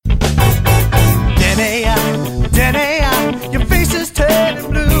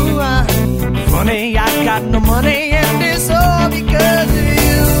got no money and it's all because of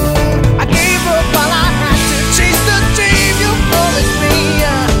you. I gave up while I had to chase the dream you promised me.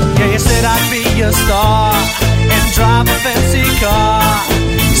 Yeah, you said I'd be a star and drive a fancy car.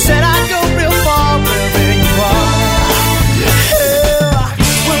 You said I'd go real far wherever you are.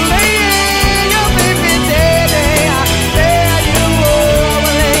 Well, lady, your baby daddy, there you are.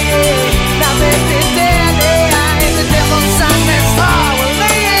 Well, lady, now baby daddy, I ain't the devil's son that's far. Well,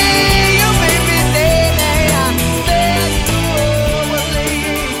 lady, your baby daddy, there you are. Well,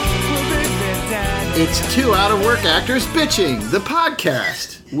 lady, daddy. It's two out-of-work actors bitching, the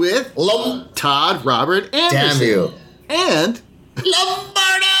podcast with Todd, Robert, Anderson. Damn you. And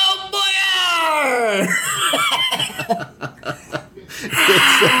Lombardo Boyer!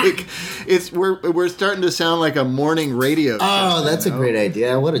 we're starting to sound like a morning radio show. Oh, that's a great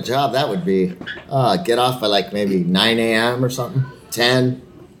idea. What a job that would be. Get off by like maybe 9 a.m. or something. 10.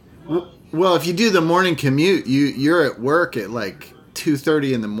 Well, if you do the morning commute, you're at work at like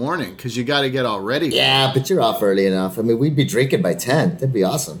 2:30 in the morning because you got to get all ready. Yeah, but you're off early enough. I mean, we'd be drinking by 10. That'd be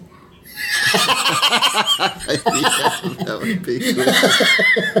awesome. That would be good.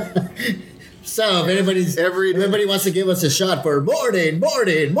 So, if everybody wants to give us a shot for morning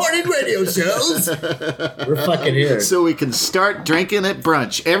radio shows, we're fucking here. So we can start drinking at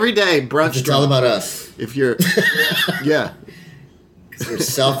brunch every day. Brunch. It's all about us. If you're, yeah. We're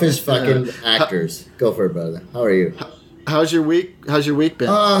selfish fucking actors. Go for it, brother. How are you? How's your week? How's your week been?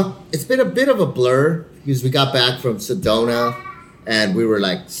 It's been a bit of a blur because we got back from Sedona and we were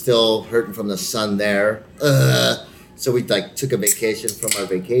like still hurting from the sun there. So we like took a vacation from our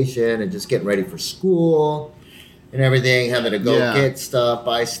vacation and just getting ready for school and everything, having to go get stuff,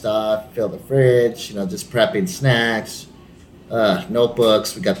 buy stuff, fill the fridge, just prepping snacks,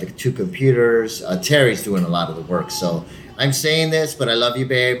 notebooks. We got the 2 computers. Terry's doing a lot of the work. So I'm saying this, but I love you,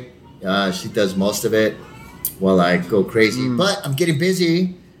 babe. She does most of it while I go crazy. But I'm getting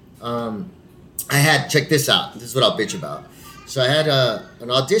busy. Check this out. This is what I'll bitch about. So I had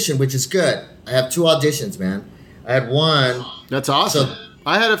an audition, which is good. I have 2 auditions, man. I had one. That's awesome. So,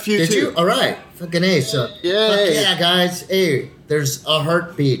 I had a few too. Did you? All right. Fucking A. So, fuck yeah, guys. Hey, there's a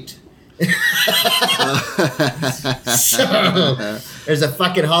heartbeat. So, there's a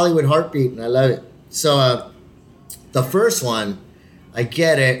fucking Hollywood heartbeat, and I love it. So, the first one, I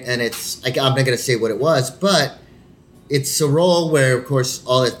get it, and I'm not going to say what it was, but it's a role where, of course,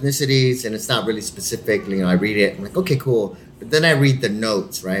 all ethnicities, and it's not really specific. I read it, I'm like, okay, cool. But then I read the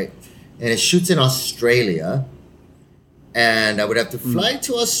notes, right? And it shoots in Australia. And I would have to fly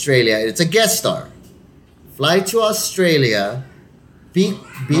to Australia. It's a guest star. Fly to Australia, be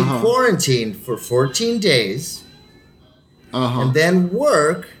quarantined for 14 days, and then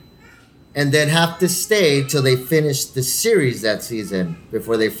work, and then have to stay till they finish the series that season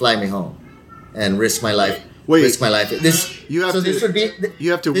before they fly me home, and risk my life. Risk my life. This would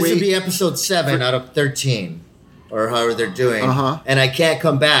be episode 7 out of 13, or however they're doing, and I can't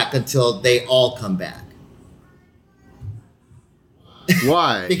come back until they all come back.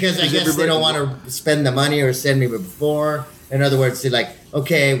 Why? Because I guess they don't want to spend the money or send me before. In other words, they're like,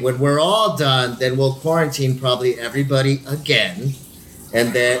 okay, when we're all done, then we'll quarantine probably everybody again,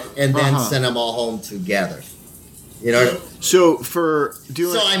 and then send them all home together. So for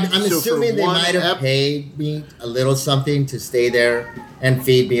doing. So I'm assuming they might have paid me a little something to stay there and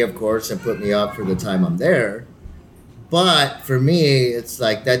feed me, of course, and put me up for the time I'm there. But for me, it's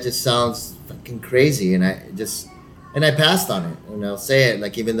like that just sounds fucking crazy, and I passed on it, and I'll say it,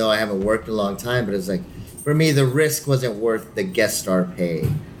 like, even though I haven't worked in a long time, but it's like, for me, the risk wasn't worth the guest star pay,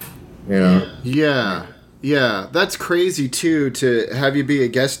 Yeah, that's crazy, too, to have you be a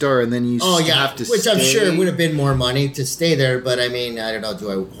guest star, and then you have to which stay. I'm sure it would have been more money to stay there, but I mean, I don't know,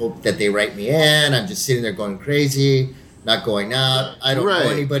 do I hope that they write me in? I'm just sitting there going crazy, not going out, I don't know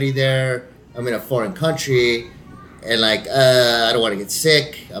anybody there, I'm in a foreign country, and like, I don't want to get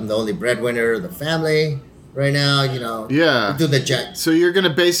sick, I'm the only breadwinner of the family. Right now, Yeah. Do the jet. So you're going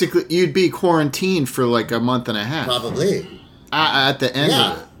to you'd be quarantined for like a month and a half. Probably. At the end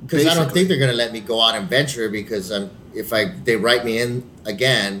of it. Because I don't think they're going to let me go out and venture because they write me in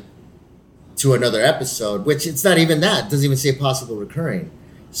again to another episode, which it's not even that. It doesn't even say possible recurring.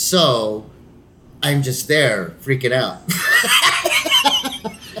 So I'm just there freaking out.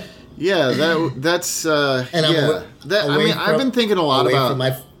 Yeah, that's and I've been thinking a lot about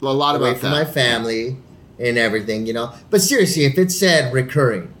my family and everything, But seriously, if it said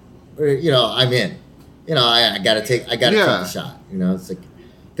recurring, I'm in. I gotta take the shot. It's like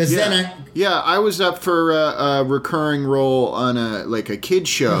because then I was up for a recurring role on a kid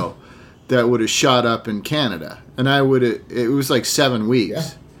show that would have shot up in Canada, and it was like 7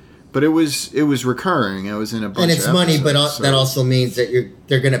 weeks. But it was recurring. I was in a bunch And it's of money, but episodes, so- that also means that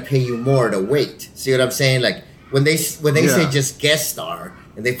they're gonna pay you more to wait. See what I'm saying? Like when they say Yeah. just guest star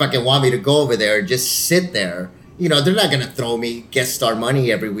and they fucking want me to go over there and just sit there, you know, they're not gonna throw me guest star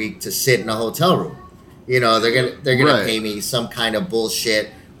money every week to sit in a hotel room. You know, they're gonna Right. pay me some kind of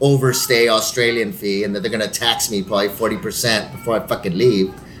bullshit overstay Australian fee, and then they're gonna tax me probably 40% before I fucking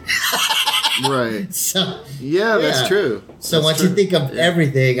leave. Right. So Yeah, that's true. So That's once true. you think of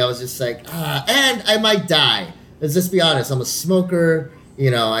everything, I was just like, and I might die. Let's just be honest. I'm a smoker.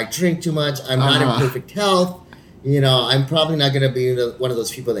 You know, I drink too much. I'm not in perfect health. You know, I'm probably not going to be one of those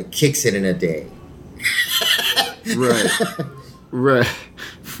people that kicks it in a day. Right. Right.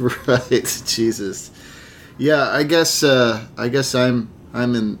 Right. Jesus. Yeah, I guess I'm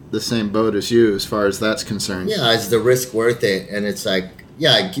in the same boat as you as far as that's concerned. Yeah, is the risk worth it? And it's like,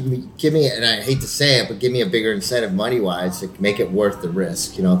 yeah, give me, and I hate to say it, but give me a bigger incentive money-wise to make it worth the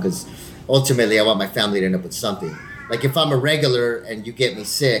risk, you know, because ultimately I want my family to end up with something. Like if I'm a regular and you get me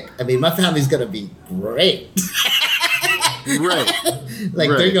sick, I mean, my family's going to be great. Right. Like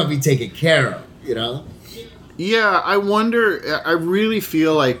Right. they're going to be taken care of, you know? Yeah, I wonder. I really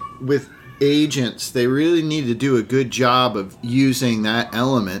feel like with agents, they really need to do a good job of using that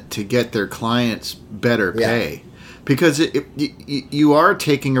element to get their clients better pay, because you are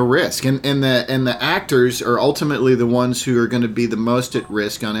taking a risk, and the actors are ultimately the ones who are going to be the most at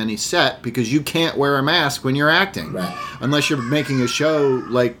risk on any set, because you can't wear a mask when you're acting, Right. unless you're making a show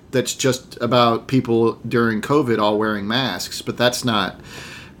like that's just about people during COVID all wearing masks, but that's not,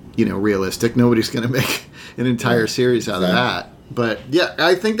 you know, realistic. Nobody's going to make an entire series out of that. But yeah,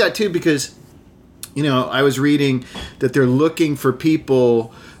 I think that too, because, you know, I was reading that they're looking for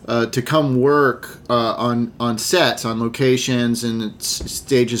people to come work on sets, on locations and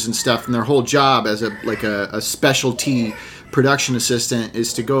stages and stuff, and their whole job as a specialty production assistant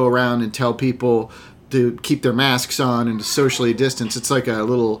is to go around and tell people to keep their masks on and to socially distance. It's like a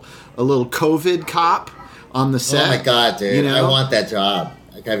little COVID cop on the set. Oh my God, dude. You know? I want that job.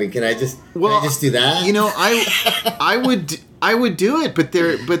 Like, I mean, can I just do that? You know, I would do it, but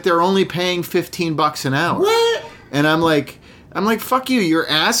they're only paying $15 an hour. What? And I'm like, fuck you. You're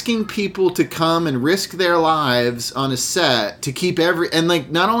asking people to come and risk their lives on a set to keep and like,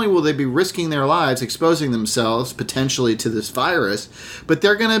 not only will they be risking their lives, exposing themselves potentially to this virus, but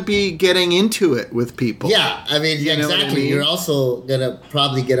they're going to be getting into it with people. Yeah, I mean, You know what I exactly. mean? You're also going to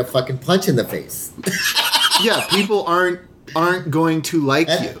probably get a fucking punch in the face. Yeah, people aren't going to like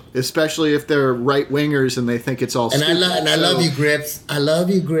you, especially if they're right wingers and they think it's all And stupid. I love you, Grips. I love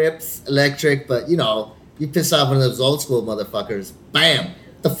you, Grips Electric. But you know, you piss off one of those old school motherfuckers. Bam!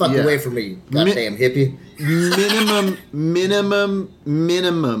 Get the fuck Yeah. away from me, goddamn hippie.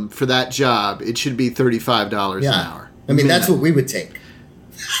 minimum for that job, it should be $35 an Yeah, hour. I mean that's Minimum. what we would take.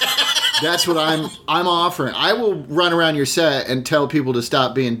 That's what I'm offering. I will run around your set and tell people to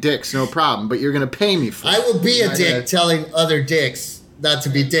stop being dicks, no problem. But you're going to pay me for it. I will be a Not dick gonna- telling other dicks not to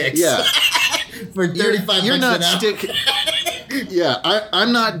be dicks. Yeah. For 35 You're bucks not an hour. Yeah,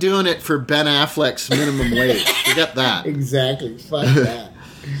 I'm not doing it for Ben Affleck's minimum wage. Forget that. Exactly. Fuck that.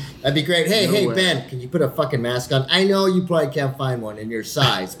 That'd be great. Hey, No hey, way. Ben, can you put a fucking mask on? I know you probably can't find one in your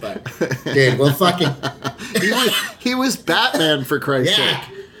size, but dude, we'll fucking He was Batman, for Christ's Yeah. sake.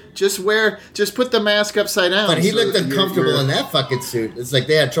 Just put the mask upside down. But he so looked that uncomfortable you're- in that fucking suit. It's like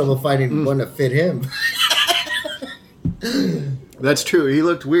they had trouble finding one to fit him. That's true. He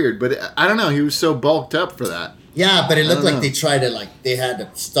looked weird, but I don't know. He was so bulked up for that. Yeah, but it looked don't like know. they tried to they had to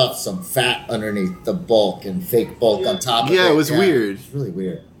stuff some fat underneath the bulk and fake bulk on top of it. Yeah, it was weird. It's really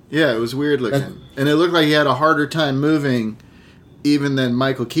weird. Yeah, it was weird looking, and it looked like he had a harder time moving, even than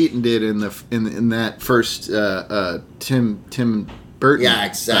Michael Keaton did in that first Tim Burton. Yeah,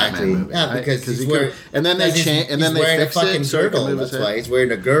 exactly. Batman movie, Yeah, right? because he's he wearing. could, and then they because he's- changed, and then he's they wearing fixed a fucking it so he could girdle. move his That's head. why he's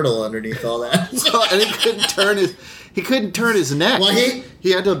wearing a girdle underneath all that. And he couldn't turn his neck. Well,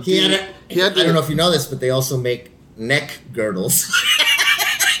 he had to. I don't know if you know this, but they also make neck girdles.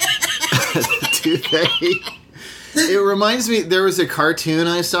 Do they? It reminds me, there was a cartoon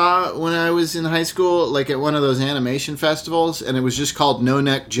I saw when I was in high school, like at one of those animation festivals, and it was just called No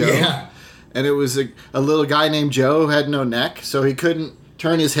Neck Joe. Yeah. And it was a little guy named Joe who had no neck, so he couldn't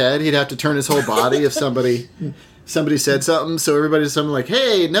turn his head. He'd have to turn his whole body if somebody said something. So everybody was something like,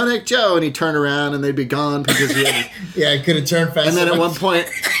 "Hey, No Neck Joe," and he'd turn around and they'd be gone because he had. Yeah, I could have turned fast. And then enough.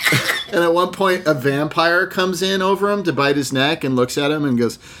 at one point, a vampire comes in over him to bite his neck and looks at him and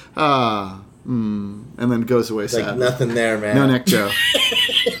goes, and then goes away It's like sad. nothing there, man. No Neck Joe.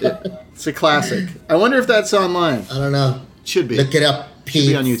 It's a classic. I wonder if that's online. I don't know. Should be. Look it up, Should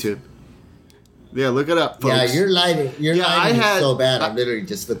be on Pete. YouTube. Yeah, look it up, folks. Yeah, your lighting I is had- so bad. I'm literally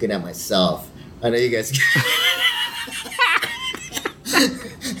just looking at myself. I know you guys.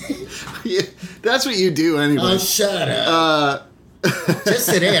 Yeah, that's what you do anyway. Oh, shut up. Just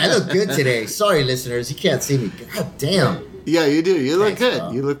today, I look good today. Sorry, listeners, you can't see me. God damn. Yeah, you do. You look Thanks, good.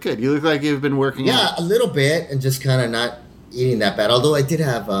 bro. You look good. You look like you've been working Yeah, out. a little bit, and just kind of not eating that bad. Although I did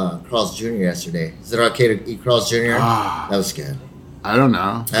have Carl's Jr. yesterday. Is it okay to eat Carl's Jr.? Ah. That was good. I don't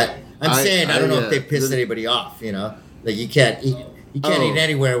know. I'm saying I don't know if they pissed the- anybody off. You know, like you can't eat Oh.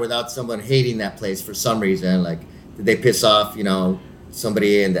 anywhere without someone hating that place for some reason. Like, did they piss off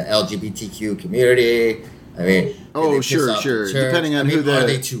somebody in the LGBTQ community? I mean, did Oh, they piss sure, off the sure. church? Depending on I mean, who the- are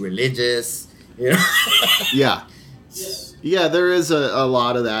they too religious? You know. Yeah. Yeah, there is a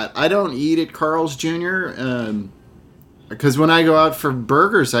lot of that. I don't eat at Carl's Jr. Because when I go out for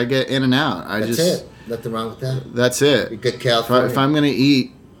burgers, I get In and Out. That's it. Nothing wrong with that. That's it. You're good If California. I'm gonna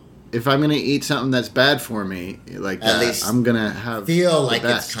eat something that's bad for me like At that, least I'm gonna have feel the like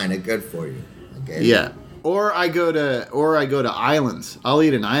best. it's kind of good for you. Okay. Yeah. Or I go to Islands. I'll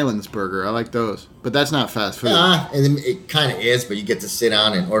eat an Islands burger. I like those, but that's not fast food. And then it kind of is, but you get to sit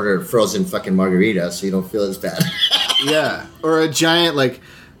down and order a frozen fucking margarita, so you don't feel as bad. Yeah. Or a giant like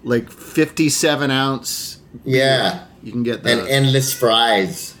 57-ounce. Yeah. You can get And those. endless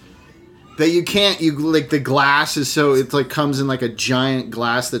fries. That you can't. You like the glass is so it's like comes in like a giant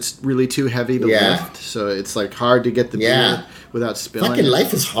glass that's really too heavy to Yeah. lift. So it's like hard to get the Yeah. beer without spilling. Fucking it.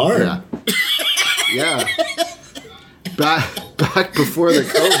 life is hard. Yeah. Yeah. Back before the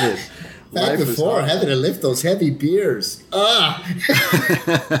COVID. Back life was before hard. having to lift those heavy beers.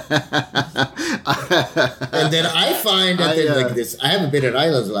 And then I find that like this. I haven't been at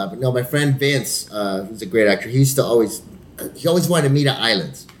Islands a lot, but no, my friend Vince, who's a great actor, he always wanted to meet at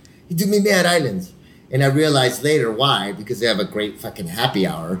Islands. He do meet me at Islands, and I realized later why, because they have a great fucking happy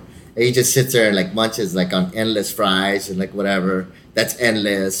hour. And he just sits there and like munches like on endless fries and like whatever that's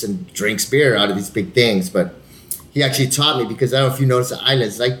endless and drinks beer out of these big things, but. He actually taught me because I don't know if you notice the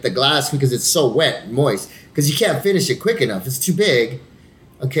islands, like the glass, because it's so wet and moist, because you can't finish it quick enough. It's too big.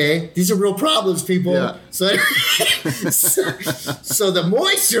 Okay? These are real problems, people. Yeah. So, so the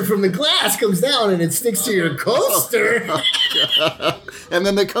moisture from the glass comes down and it sticks to your coaster. And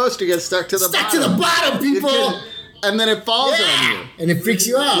then the coaster gets stuck to the Stuck to bottom. the bottom, people. And then it falls on you. Yeah. And it freaks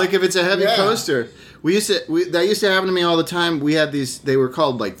you out. Like if it's a heavy Yeah. coaster. That used to happen to me all the time. We had these, they were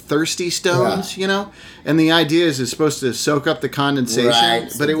called like thirsty stones, Yeah. you know? And the idea is it's supposed to soak up the condensation,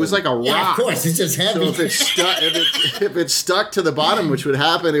 Right. but it was like a rock. Yeah, of course. It's just heavy. So if it stuck to the bottom, which would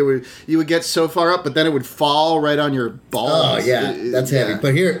happen, you would get so far up, but then it would fall right on your balls. Oh, yeah. That's heavy.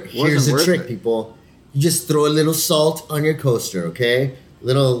 But here's Wasn't the worth trick, it. people. You just throw a little salt on your coaster, okay?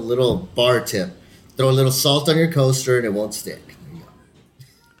 Little bar tip. Throw a little salt on your coaster and it won't stick.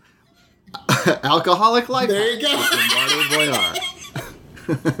 Alcoholic life. There you go. From Marty Boyar.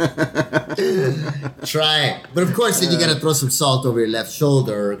 Try it. But of course, then you gotta throw some salt over your left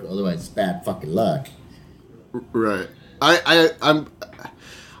shoulder, otherwise it's bad fucking luck. Right.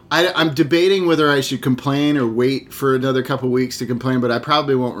 I'm debating whether I should complain or wait for another couple weeks to complain, but I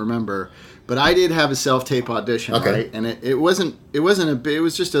probably won't remember. But I did have a self-tape audition, Okay. right? And it wasn't it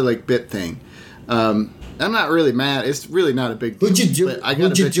was just a like bit thing. I'm not really mad. It's really not a big deal. Who'd you do? but I gotta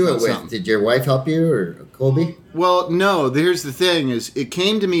Who'd you bitch do it about with? something. Did your wife help you or Colby? Well, no. Here's the thing: is it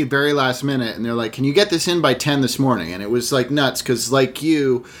came to me very last minute, and they're like, "Can you get this in by 10 this morning?" And it was like nuts because, like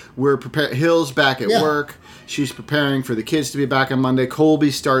you, we're prepared. Hill's back at Yeah. work. She's preparing for the kids to be back on Monday. Colby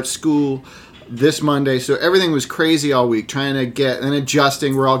starts school this Monday, so everything was crazy all week, trying to get and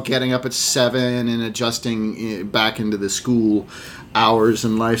adjusting. We're all getting up at 7 and adjusting back into the school hours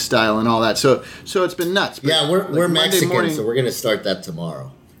and lifestyle and all that. So it's been nuts. But, Yeah, we're like, Monday Mexican, morning- so we're gonna start that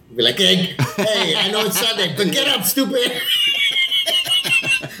tomorrow. We'll be like, hey, I know it's Sunday, but get up, stupid,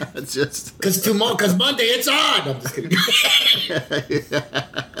 It's just. because Monday it's on. I'm just kidding.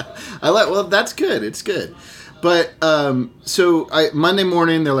 Well, that's good. It's good. But so Monday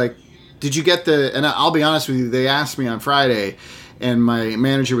morning they're like, "Did you get the?" And I'll be honest with you, they asked me on Friday, and my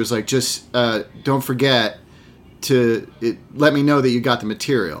manager was like, "Just don't forget to let me know that you got the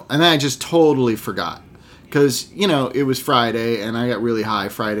material." And then I just totally forgot because it was Friday and I got really high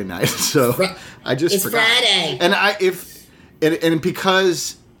Friday night, so I just It's forgot. Friday. And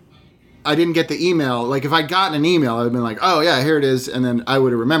because I didn't get the email. Like if I'd gotten an email, I'd have been like, "Oh yeah, here it is," and then I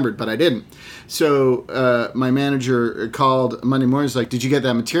would have remembered, but I didn't. So my manager called Monday morning. Was like, "Did you get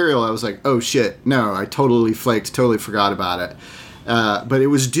that material?" I was like, "Oh shit, no, I totally flaked, totally forgot about it." But it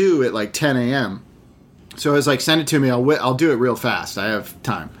was due at like 10 a.m. So I was like, "Send it to me. I'll do it real fast. I have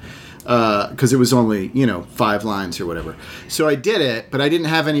time." because it was only 5 lines or whatever. So I did it, but I didn't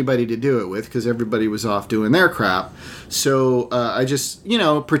have anybody to do it with because everybody was off doing their crap. So I just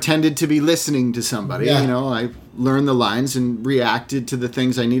pretended to be listening to somebody. Yeah. I learned the lines and reacted to the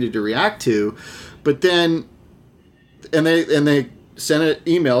things I needed to react to. But then, and they sent an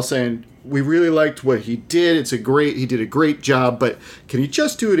email saying, we really liked what he did. He did a great job, but can he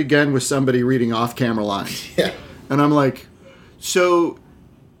just do it again with somebody reading off-camera lines? Yeah. And I'm like, so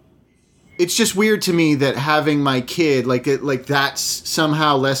it's just weird to me that having my kid, like that's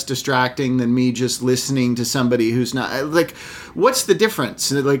somehow less distracting than me just listening to somebody who's not, like, what's the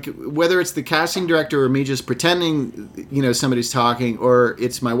difference? Like, whether it's the casting director or me just pretending, somebody's talking, or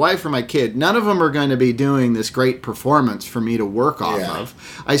it's my wife or my kid, none of them are going to be doing this great performance for me to work off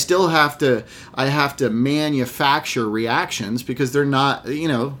of. I still have to manufacture reactions because they're not,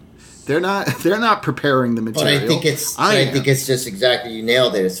 they're not preparing the material. But I think it's just exactly, you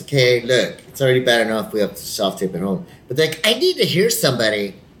nailed it. It's okay, look, it's already bad enough we have to self-tape at home. But I need to hear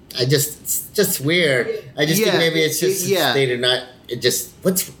somebody. It's just weird. I just think maybe it's just they do not. It just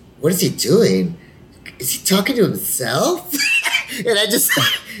what is he doing? Is he talking to himself? and I just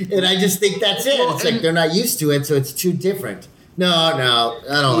think that's it. It's like they're not used to it, so it's too different. No, I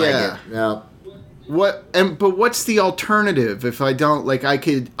don't like it. No. But what's the alternative if I don't like? I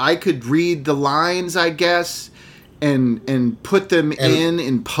could read the lines, I guess, and put them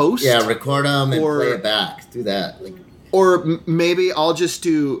in post. Yeah, record them and play it back. Do that. Or maybe I'll just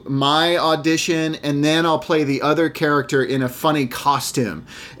do my audition and then I'll play the other character in a funny costume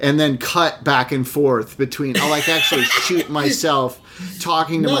and then cut back and forth between. I'll actually shoot myself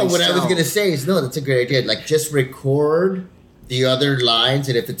talking to myself. No, what I was gonna say is that's a great idea. Just record the other lines,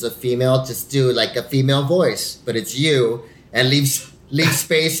 and if it's a female, just do a female voice, but it's you, and leave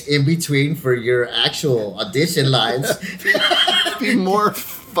space in between for your actual audition lines. Be more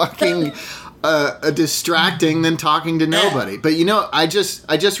fucking distracting than talking to nobody. But I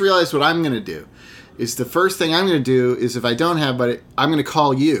just realized what I'm gonna do is the first thing I'm gonna do is if I don't have I'm gonna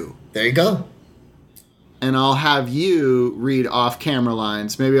call you. There you go. And I'll have you read off-camera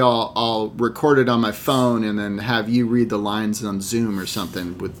lines. Maybe I'll record it on my phone and then have you read the lines on Zoom or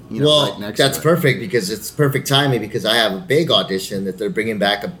something with right next to it. That's perfect because it's perfect timing because I have a big audition that they're bringing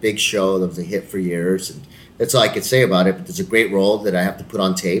back, a big show that was a hit for years, and that's all I could say about it. But there's a great role that I have to put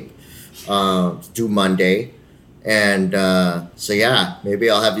on tape, due Monday, and so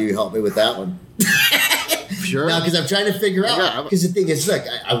maybe I'll have you help me with that one. Sure. Now, because I'm trying to figure out. Because the thing is, look,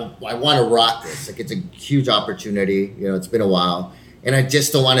 I want to rock this. It's a huge opportunity. It's been a while, and I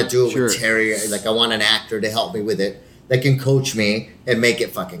just don't want to do it with Terry. I want an actor to help me with it that can coach me and make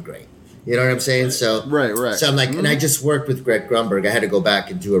it fucking great. You know what I'm saying? So right. So I'm and I just worked with Greg Grunberg. I had to go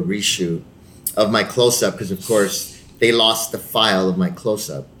back and do a reshoot of my close-up because, of course, they lost the file of my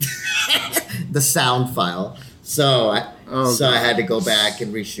close-up, the sound file. So I had to go back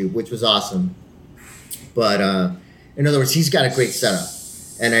and reshoot, which was awesome. But in other words, he's got a great setup,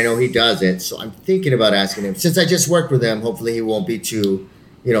 and I know he does it. So I'm thinking about asking him. Since I just worked with him, hopefully he won't be too,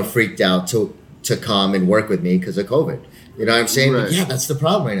 freaked out to come and work with me because of COVID. You know what I'm saying? Right. But yeah, that's the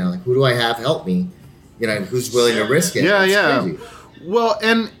problem right now. Who do I have help me? Who's willing to risk it? Yeah. Crazy. Well,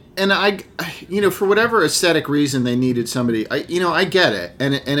 and I, for whatever aesthetic reason they needed somebody, I get it.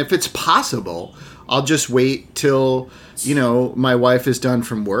 And if it's possible, I'll just wait till my wife is done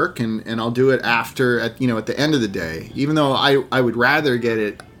from work and I'll do it after at the end of the day, even though I would rather get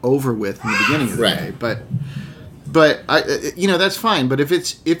it over with in the beginning of the day. But I, that's fine. But if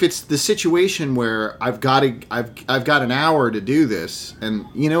it's the situation where I've got an hour to do this, and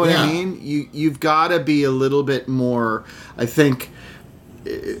you know what I mean, you've got to be a little bit more, I think,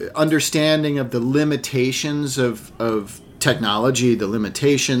 understanding of the limitations of technology, the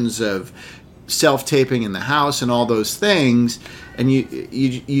limitations of self-taping in the house and all those things, and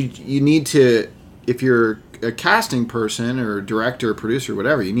you need to, if you're a casting person or director or producer or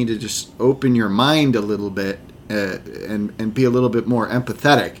whatever, you need to just open your mind a little bit and be a little bit more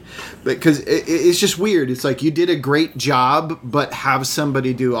empathetic, because it's just weird. It's like you did a great job, but have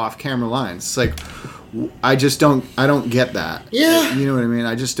somebody do off-camera lines. It's like I don't get that. Yeah, you know what I mean.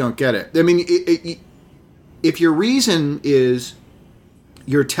 I just don't get it. I mean, if your reason is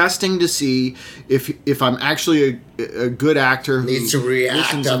you're testing to see if I'm actually a good actor who needs to react,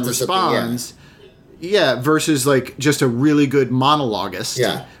 listens and responds, versus just a really good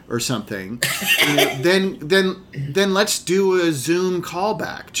monologuist or something, then let's do a Zoom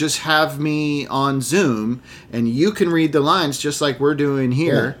callback. Just have me on Zoom, and you can read the lines just like we're doing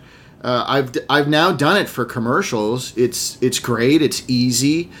here. I've now done it for commercials. It's great. It's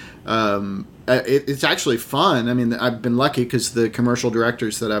easy. It's actually fun. I mean, I've been lucky because the commercial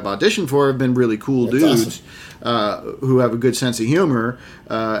directors that I've auditioned for have been really cool dudes who have a good sense of humor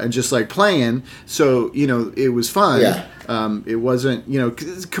and just like playing. So, it was fun. Yeah. It wasn't,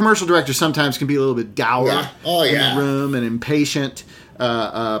 'cause commercial directors sometimes can be a little bit dour in the room and impatient.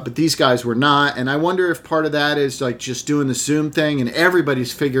 But these guys were not. And I wonder if part of that is like just doing the Zoom thing and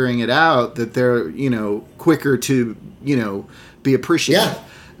everybody's figuring it out that they're, quicker to, be appreciative.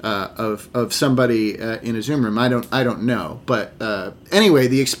 Of somebody in a Zoom room. I don't know, but anyway,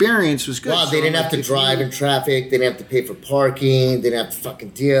 the experience was good. Wow, they didn't have to drive in traffic. They didn't have to pay for parking. They didn't have to fucking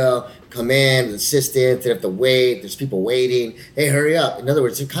deal. Come in with assistants. They didn't have to wait. There's people waiting. Hey, hurry up. In other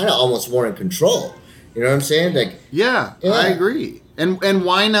words, they're kind of almost more in control. You know what I'm saying? Like, yeah. I agree. And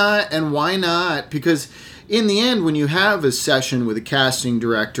why not? And why not? Because in the end, when you have a session with a casting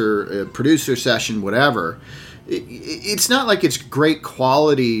director, a producer session, whatever. It's not like it's great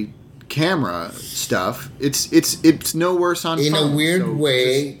quality camera stuff. It's no worse on in phone. A weird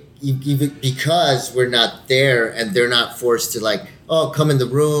way, even because we're not there and they're not forced to like, oh, come in the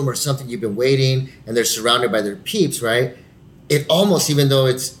room or something. You've been waiting and they're surrounded by their peeps, right? It almost, even though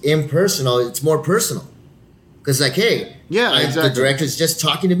it's impersonal, it's more personal because like, hey, exactly. The director's just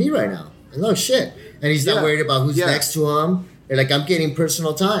talking to me right now. And oh shit, and he's not worried about who's next to him. They're like, I'm getting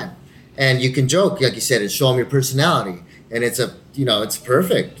personal time. And you can joke, like you said, and show them your personality, and it's it's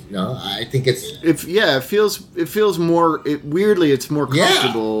perfect. I think it feels more. Weirdly, it's more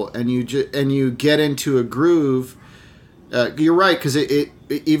comfortable, and you get into a groove. You're right, because it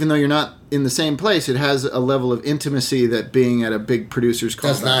even though you're not in the same place, it has a level of intimacy that being at a big producer's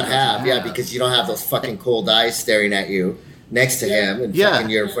call does not have. Yeah, because you don't have those fucking cold eyes staring at you next to him, and fucking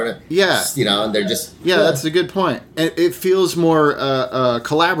you're in front of and they're just that's a good point. It feels more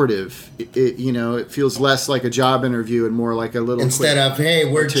collaborative. It feels less like a job interview and more like a little instead of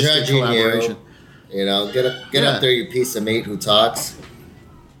hey, we're judging you. Get up there, you piece of meat who talks.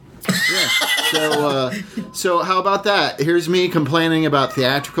 Yeah. So how about that? Here's me complaining about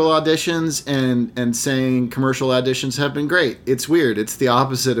theatrical auditions and saying commercial auditions have been great. It's weird. It's the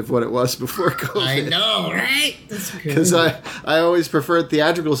opposite of what it was before COVID. I know, right? Because I always preferred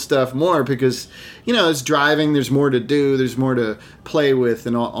theatrical stuff more because, it's driving, there's more to do, there's more to play with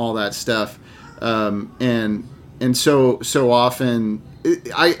and all that stuff. And so often...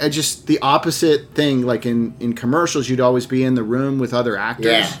 I just the opposite thing. Like in commercials, you'd always be in the room with other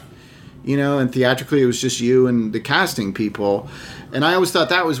actors, and theatrically it was just you and the casting people. And I always thought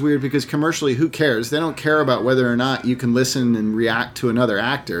that was weird because commercially, who cares? They don't care about whether or not you can listen and react to another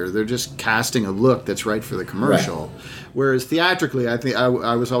actor. They're just casting a look that's right for the commercial. Right. Whereas theatrically, I think I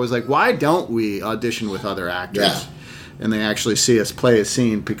was always like, why don't we audition with other actors? Yeah. And they actually see us play a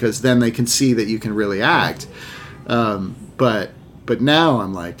scene because then they can see that you can really act. But now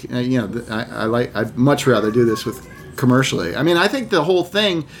I'm like, I'd much rather do this with commercially. I mean, I think the whole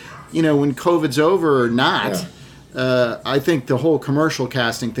thing, when COVID's over or not, I think the whole commercial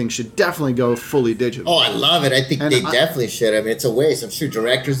casting thing should definitely go fully digital. Oh, I love it. I think they definitely should. I mean, it's a waste. I'm sure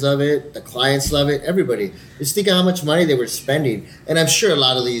directors love it. The clients love it. Everybody. Just think of how much money they were spending. And I'm sure a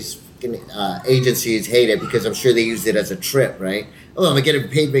lot of these agencies hate it because I'm sure they used it as a trip, right? Oh, I'm going to get a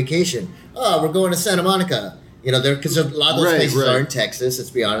paid vacation. Oh, we're going to Santa Monica. Because a lot of those places are in Texas,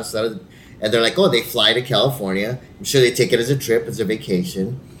 let's be honest. And they're like, oh, they fly to California. I'm sure they take it as a trip, as a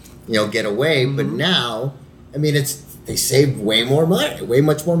vacation, get away. Mm-hmm. But now, I mean, they save way much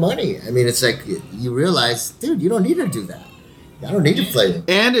more money. I mean, it's like you realize, dude, you don't need to do that. I don't need to play.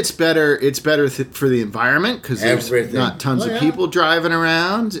 And it's better. It's better for the environment because there's not tons of people driving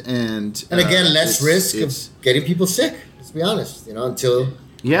around, and again, less risk of getting people sick. Let's be honest. Until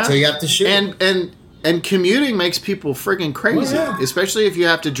you have to shoot And commuting makes people friggin' crazy, especially if you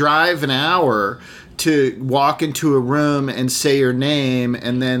have to drive an hour to walk into a room and say your name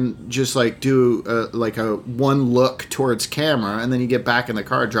and then just like do a one look towards camera and then you get back in the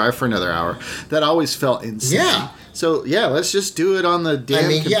car, drive for another hour. That always felt insane. Yeah. So let's just do it on the damn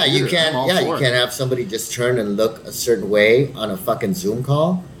computer. You can't have somebody just turn and look a certain way on a fucking Zoom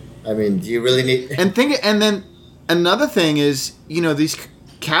call. I mean, do you really need? And then another thing is, these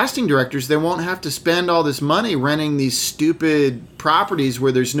casting directors, they won't have to spend all this money renting these stupid properties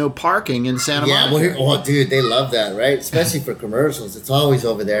where there's no parking in Santa Monica. Yeah, dude, they love that, right? Especially for commercials. It's always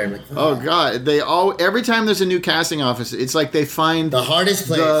over there. And God, every time there's a new casting office, it's like they find the hardest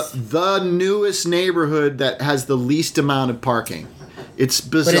place, the newest neighborhood that has the least amount of parking. It's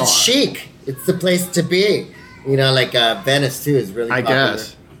bizarre. But it's chic. It's the place to be. Like Venice too is really popular. I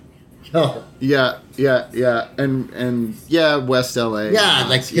guess. Yeah, and yeah, West LA. Yeah,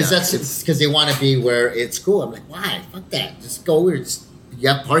 like because it's because they want to be where it's cool. I'm like, why? Fuck that. Just go where you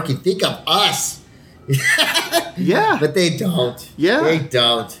have parking. Think of us. yeah, But they don't. Yeah. They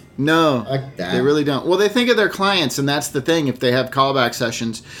don't. no, Fuck that. they really don't. Well, they think of their clients, and that's the thing. If they have callback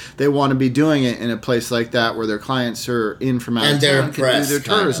sessions, they want to be doing it in a place like that where their clients are in from out And of they're town, can do impressed. their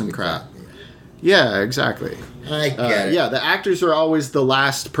kind of, tourism crap. exactly. Yeah, exactly. I get it. Yeah, the actors are always the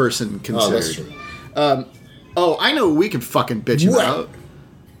last person Oh, considered. that's true. Oh, I know what we can fucking bitch What? about.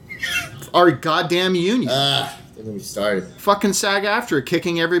 Our goddamn union. Don't get me started. Fucking SAG-AFTRA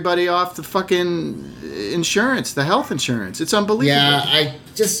kicking everybody off the fucking insurance, the health insurance. It's unbelievable. Yeah, I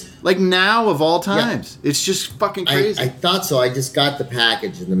just Like now of all times. It's just fucking crazy. I thought so. I just got the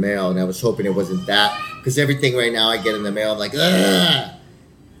package in the mail, and I was hoping it wasn't that because everything right now I get in the mail, I'm like, ugh.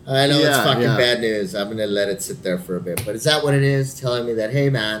 I know it's Yeah, fucking yeah. bad news. I'm gonna let it sit there for a bit. But is that what it is? Telling me that, hey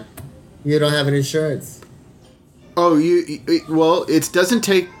man, you don't have an insurance. Oh, well, it doesn't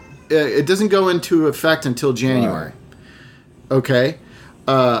take. It doesn't go into effect until January. Okay,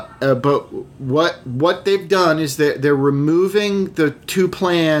 but what they've done is they're removing the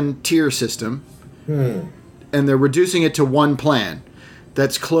 2-plan tier system, and they're reducing it to one plan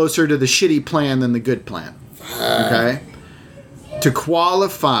that's closer to the shitty plan than the good plan. Okay, to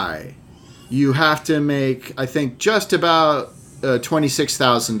qualify, you have to make, I think, just about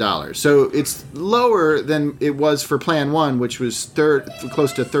 $26,000. So it's lower than it was for Plan 1, which was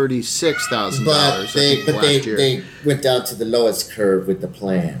close to $36,000. But last year. they went down to the lowest curve with the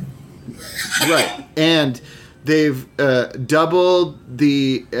plan. Right, and they've doubled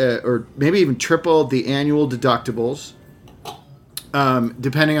the, or maybe even tripled the annual deductibles,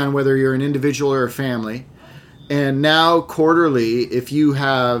 depending on whether you're an individual or a family. And now quarterly, if you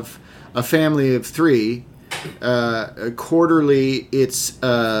have a family of 3, quarterly it's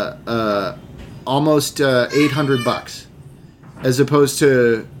almost $800, as opposed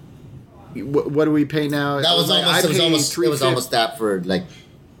to what do we pay now? That was Like, almost. I It was pay almost. It was $350. almost that for like,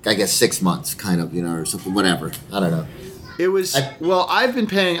 I guess 6 months, kind of, or something. Whatever. I don't know. It was I've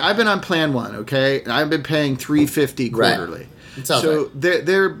been on Plan 1, okay, and I've been paying $350 Right. quarterly. It sounds So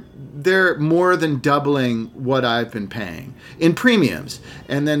right. they're more than doubling what I've been paying in premiums,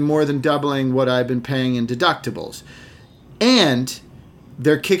 and then more than doubling what I've been paying in deductibles. And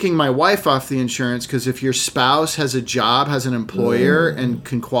they're kicking my wife off the insurance because if your spouse has a job, has an employer, and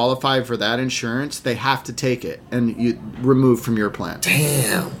can qualify for that insurance, they have to take it and you remove from your plan.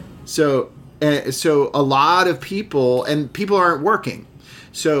 Damn. So a lot of people aren't working.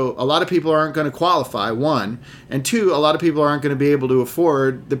 So a lot of people aren't going to qualify, 1. And 2, a lot of people aren't going to be able to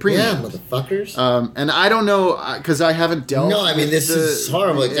afford the premium. Yeah, motherfuckers. And I don't know, because I haven't dealt No, I mean, with this the is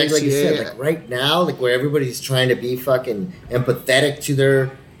horrible. Exactly like you ACA. said. Like right now, like where everybody's trying to be fucking empathetic to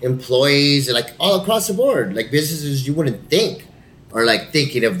their employees, and like all across the board, like businesses you wouldn't think are like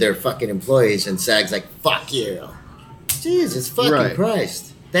thinking of their fucking employees, and SAG's like, fuck you. Jesus fucking Right.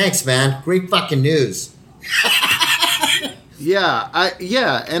 Christ. Thanks, man. Great fucking news.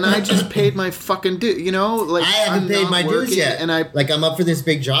 And I just paid my fucking due, like I haven't I'm paid not my dues working, yet. and I like I'm up for this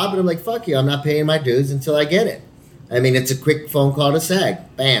big job, and I'm like, fuck you. I'm not paying my dues until I get it. I mean, it's a quick phone call to SAG.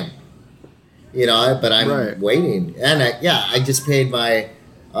 Bam. But I'm Right. waiting. And I just paid my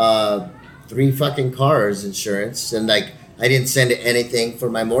 3 fucking cars insurance, and like I didn't send anything for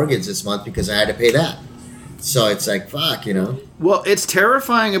my mortgage this month because I had to pay that. So it's like, fuck, Well, it's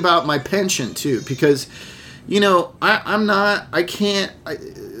terrifying about my pension too, because,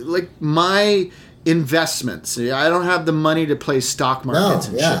 my investments. I don't have the money to play stock markets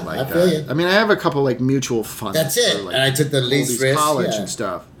and yeah, shit like I that. feel you. I mean, I have a couple like mutual funds. That's it. for, like, And I took the all least these risk, college yeah. and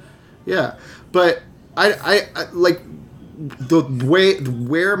stuff. Yeah, but I like the way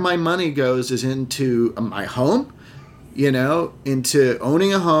where my money goes is into my home, into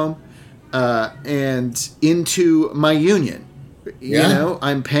owning a home, and into my union. Yeah.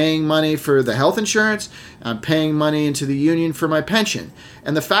 I'm paying money for the health insurance. I'm paying money into the union for my pension.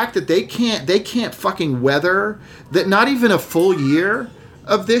 And the fact that they can't fucking weather that, not even a full year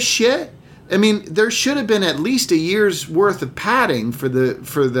of this shit. I mean, there should have been at least a year's worth of padding for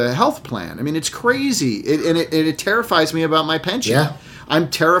the health plan. I mean, it's crazy. It terrifies me about my pension. Yeah. I'm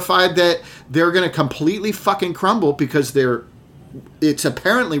terrified that they're going to completely fucking crumble because it's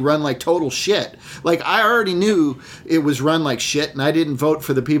apparently run like total shit. Like, I already knew it was run like shit, and I didn't vote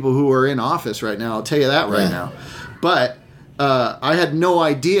for the people who are in office right now. I'll tell you that right now. But I had no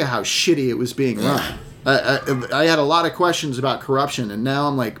idea how shitty it was being run. I had a lot of questions about corruption, and now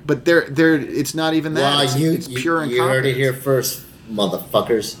I'm like, but it's not even that. Well, It's pure you heard it incompetence. here first,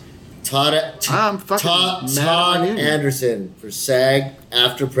 motherfuckers. I'm fucking mad at my Todd union. Anderson for SAG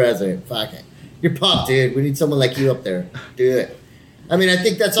after president. Fuck it. You're pumped, dude. We need someone like you up there. Do it. I mean, I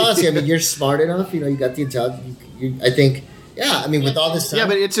think that's awesome. I mean, you're smart enough. You got the intelligence. I think, yeah. I mean, with all this time. Yeah,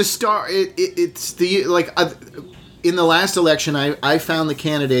 but it's a star. It's the in the last election, I found the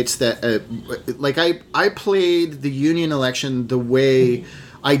candidates that I played the union election the way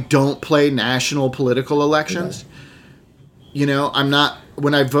I don't play national political elections. I'm not,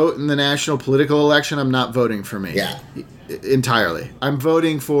 when I vote in the national political election, I'm not voting for me. Yeah. Entirely. I'm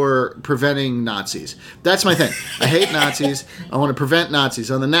voting for preventing Nazis. That's my thing. I hate Nazis. I want to prevent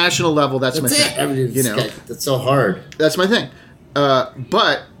Nazis. On the national level, that's my thing. I mean, that's so hard. That's my thing.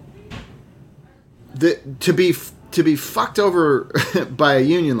 But to be fucked over by a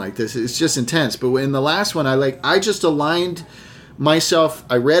union like this, it's just intense. But in the last one, I just aligned myself.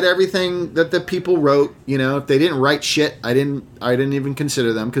 I read everything that the people wrote. If they didn't write shit, I didn't even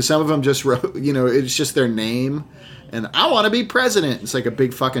consider them, because some of them just wrote. It's just their name, and I want to be president. It's like a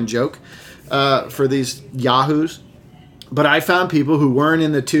big fucking joke for these yahoos. But I found people who weren't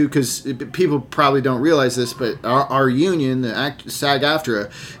in the two, because people probably don't realize this, but our union, the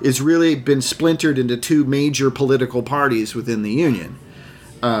SAG-AFTRA, is really been splintered into two major political parties within the union.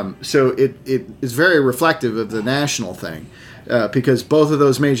 So it is very reflective of the national thing, because both of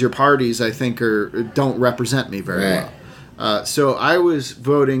those major parties, I think, don't represent me very well. So I was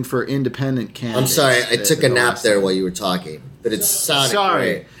voting for independent candidates. I'm sorry, I took a nap there while you were talking, but it sounded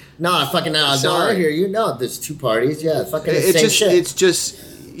great. No, I fucking know. I hear you. No, there's two parties. Yeah, fucking the same shit.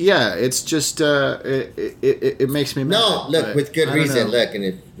 It makes me mad. No, look, with good reason. Look, and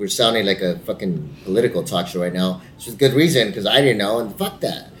if we're sounding like a fucking political talk show right now, it's with good reason, because I didn't know, and fuck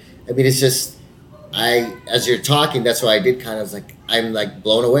that. I mean, it's just, as you're talking, that's why I did kind of I'm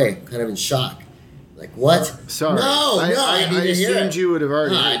blown away, kind of in shock. Like, what? Sorry. No, I need to hear it. assumed you would have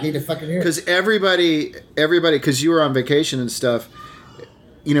already. No, I need to fucking hear it. Because everybody, because you were on vacation and stuff,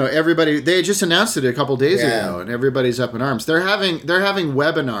 everybody, they just announced it a couple days ago, and everybody's up in arms. They're having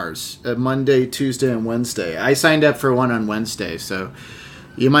webinars Monday, Tuesday, and Wednesday. I signed up for one on Wednesday, so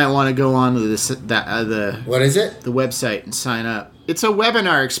you might want to go on to the what is it? The website and sign up. It's a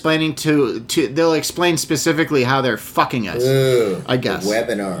webinar explaining they'll explain specifically how they're fucking us. Ooh, I guess.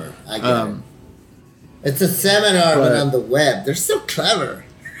 Webinar. I get it. It's a seminar, but on the web. They're so clever.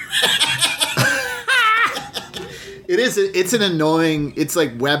 It is. It's an annoying. It's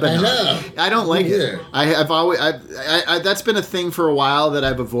like webinar. I know. I don't like either. it. I've always. That's been a thing for a while that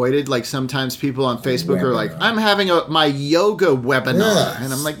I've avoided. Like sometimes people on Facebook are like, "I'm having my yoga webinar,"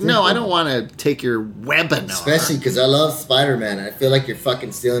 and I'm like, "No, I don't want to take your webinar." Especially because I love Spider-Man. I feel like you're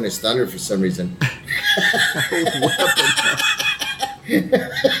fucking stealing his thunder for some reason.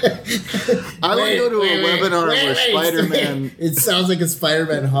 I would go to a webinar where Spider-Man. It sounds like a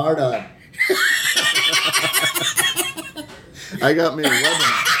Spider-Man hard-on. I got me a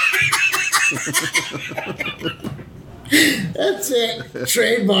webinar. That's it.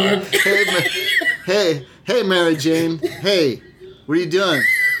 Trademark. Hey, Mary Jane. Hey, what are you doing?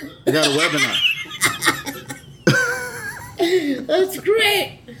 I got a webinar. That's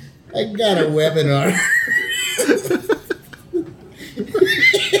great. I got a webinar.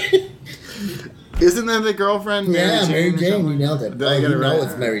 Isn't that the girlfriend? Mary Jane. You nailed it.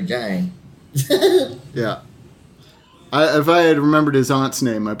 It's Mary Jane. Yeah. If I had remembered his aunt's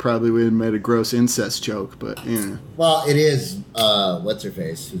name, I probably would have made a gross incest joke, but, Well, it is, what's her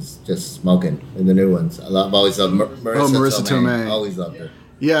face, who's just smoking in the new ones. I've always loved Marissa Tomei. Always loved her.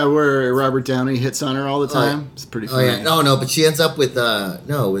 Yeah, where Robert Downey hits on her all the time. It's pretty funny. Oh, yeah. No, but she ends up with,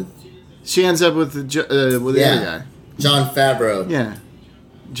 She ends up with the other guy. Jon Favreau. Yeah.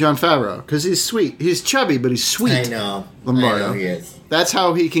 Jon Favreau, because he's sweet. He's chubby, but he's sweet. I know. Lombardo. I know he is. That's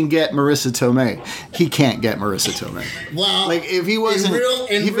how he can get Marissa Tomei. He can't get Marissa Tomei. Well, like if he wasn't,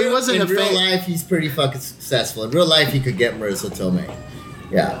 in real life, he's pretty fucking successful. In real life, he could get Marissa Tomei.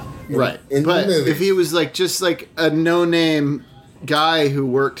 Yeah. Right. But if he was just like a no-name guy who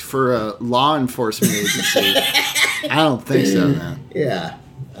worked for a law enforcement agency, I don't think so, man. Yeah.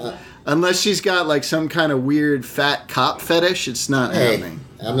 Unless she's got like some kind of weird fat cop fetish, it's not happening.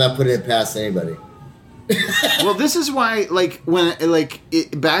 I'm not putting it past anybody. Well, this is why, back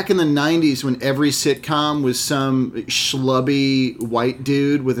in the 90s, when every sitcom was some schlubby white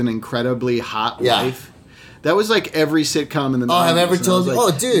dude with an incredibly hot wife. That was like every sitcom in the 90s. Oh, I've ever told you?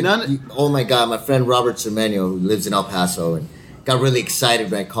 Like, dude. Oh, my God. My friend Robert Cermenio, who lives in El Paso, and got really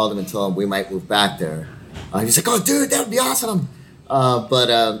excited when I called him and told him we might move back there. He's like, oh, dude, that would be awesome. But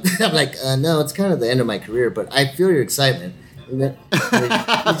I'm like, no, it's kind of the end of my career, but I feel your excitement. I'm glad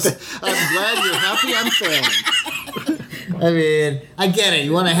you're happy I'm failing. I mean, I get it.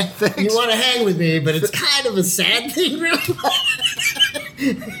 You want to hang with me, but it's kind of a sad thing, really.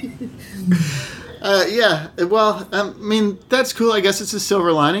 Yeah. Well, I mean, that's cool. I guess it's a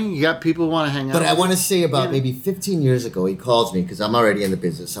silver lining. You got people who want to hang out. But I with want you. to say about maybe 15 years ago, he calls me because I'm already in the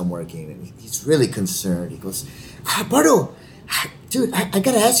business. I'm working, and he's really concerned. He goes, Bardo, dude, I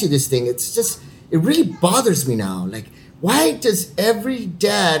got to ask you this thing. It's just, it really bothers me now. Like, why does every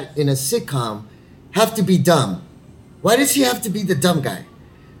dad in a sitcom have to be dumb? Why does he have to be the dumb guy?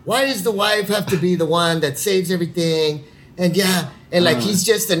 Why does the wife have to be the one that saves everything? And like he's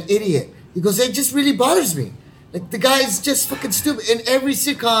just an idiot. He goes, it just really bothers me. Like the guy's just fucking stupid. In every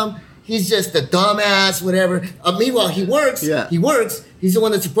sitcom, he's just a dumbass, whatever. Meanwhile, he works. Yeah. He works. He's the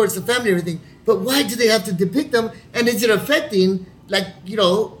one that supports the family and everything. But why do they have to depict them? And is it affecting, like, you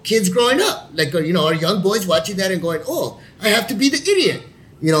know, kids growing up? Like, you know, our young boys watching that and going, oh, I have to be the idiot,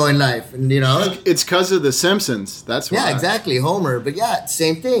 you know, in life. And, you know. It's because of The Simpsons. That's why. Yeah, exactly. Homer. But yeah,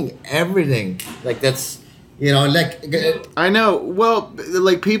 same thing. Everything. Like, that's, you know, like. I know. Well,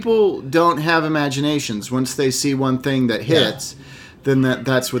 like people don't have imaginations. Once they see one thing that hits, then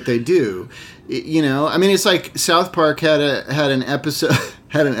that's what they do. You know, I mean, it's like South Park had an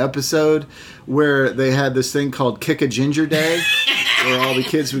episode where they had this thing called Kick a Ginger Day, where all the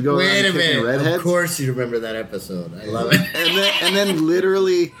kids would go Wait around a kicking minute. redheads. Of course you remember that episode. I love it. And then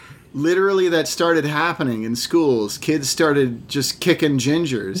literally that started happening in schools. Kids started just kicking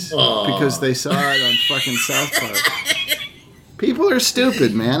gingers because they saw it on fucking South Park. People are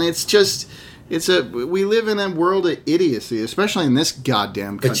stupid, man. It's just, we live in a world of idiocy, especially in this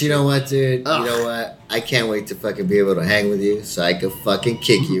goddamn country. But you know what, dude? Ugh. You know what? I can't wait to fucking be able to hang with you so I can fucking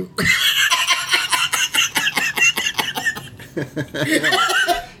kick you.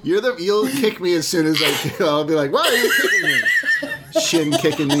 You'll kick me as soon as I'll be like, why are you kicking me? Shin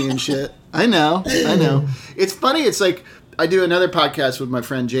kicking me and shit. I know. It's funny. It's like I do another podcast with my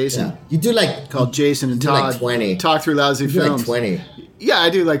friend Jason. Yeah. You do like called Jason and you do like Todd 20. Talk Through Lousy you do Films. like 20. Yeah, I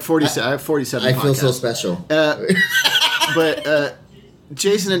do like 47. I have 47 I feel so podcasts. special. But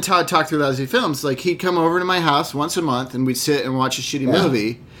Jason and Todd Talk Through Lousy Films. Like he'd come over to my house once a month and we'd sit and watch a shitty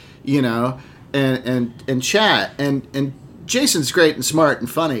movie, you know, and chat. And Jason's great and smart and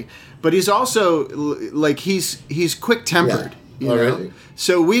funny, but he's also like he's quick tempered. Yeah. You know? Really?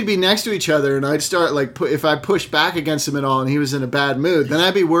 So we'd be next to each other, and I'd start like if I pushed back against him at all, and he was in a bad mood, then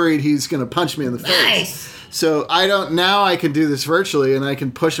I'd be worried he's going to punch me in the face. Nice. So now I can do this virtually, and I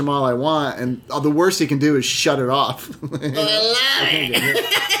can push him all I want, and the worst he can do is shut it off.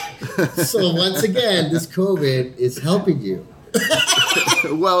 So once again, this COVID is helping you.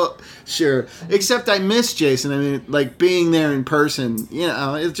 Well, sure. Except I miss Jason. I mean, like being there in person. You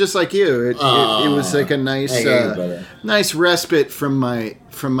know, it's just like you. It was like a nice, I hear you, brother. nice respite from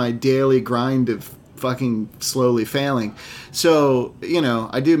my daily grind of fucking slowly failing. So you know,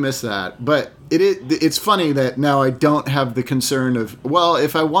 I do miss that. But it's funny that now I don't have the concern of, well,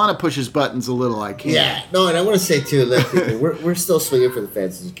 if I want to push his buttons a little, I can. Yeah, no, and I want to say too, look, people, we're still swinging for the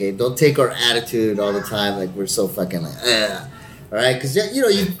fences, okay? Don't take our attitude all the time like we're so fucking like, all right? Because you know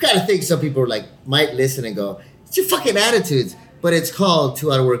you've got to think some people like might listen and go, it's your fucking attitudes, but it's called 2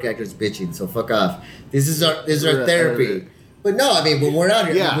 Out of Work Actors bitching, so fuck off. This is our therapy. Right. But no, I mean, when we're out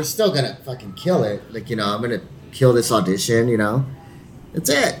here, Yeah. we're still gonna fucking kill it. Like, you know, I'm gonna kill this audition. You know, that's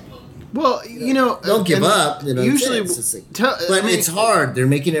it. Well, you know, Don't give and up. You know, usually, it's just like, but but it's hard. They're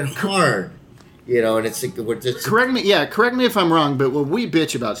making it hard. You know, and it's like we're just Correct me if I'm wrong, but when we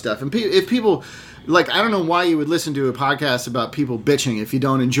bitch about stuff, and if people, like, I don't know why you would listen to a podcast about people bitching if you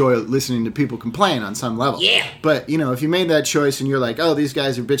don't enjoy listening to people complain on some level. Yeah. But, you know, if you made that choice and you're like, oh, these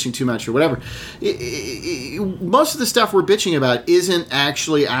guys are bitching too much or whatever, most of the stuff we're bitching about isn't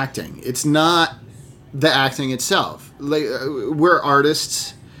actually acting. It's not the acting itself. Like, we're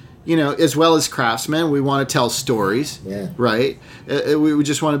artists. You know, as well as craftsmen, we want to tell stories, right? We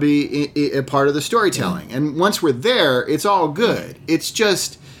just want to be a part of the storytelling. And once we're there, it's all good. It's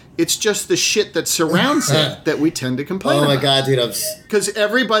just the shit that surrounds it that we tend to complain about. oh my god, dude, Because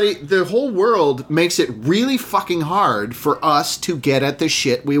the whole world makes it really fucking hard for us to get at the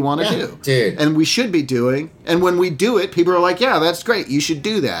shit we want to do. Dude. And we should be doing. And when we do it, people are like, yeah, that's great. You should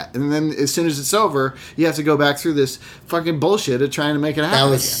do that. And then as soon as it's over, you have to go back through this fucking bullshit of trying to make it happen.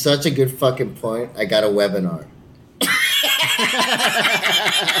 that was such a good fucking point. I got a webinar.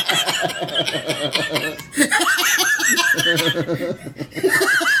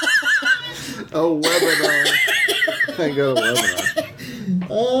 A webinar. I got a webinar.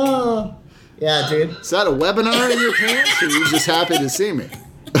 Oh, yeah, dude. Is that a webinar in your pants, or are you just happy to see me?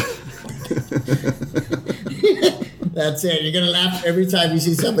 That's it. You're gonna laugh every time you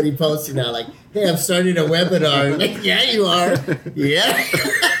see somebody posting now, like, "Hey, I'm starting a webinar." Like, yeah, you are. Yeah.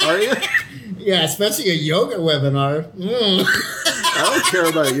 Are you? Yeah, especially a yoga webinar. I don't care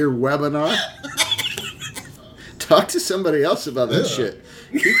about your webinar. Talk to somebody else about that shit.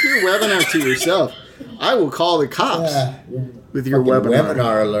 Keep your webinar to yourself. I will call the cops with your Fucking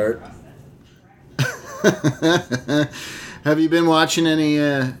webinar. alert. Have you been watching any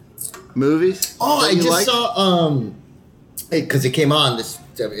movies? Oh, that I you just like? saw because it came on.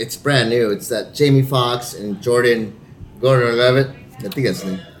 It's brand new. It's that Jamie Foxx and Gordon Levitt. I think that's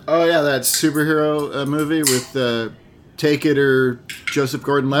the name. Oh yeah, that superhero movie with Take It or Joseph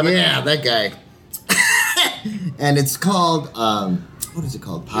Gordon-Levitt. Yeah, that guy. And it's called what is it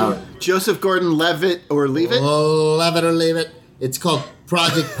called? Power. Joseph Gordon-Levitt or Leave It. Levitt or Leave It. It's called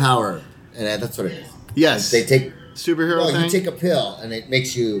Project Power, and that's what it is. Yes. They take Superhero well, thing. you take a pill and it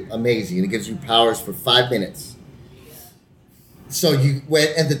makes you amazing, and it gives you powers for 5 minutes. So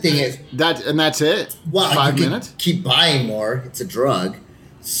and the thing is, that's it. well, 5 you minutes. can keep buying more. It's a drug,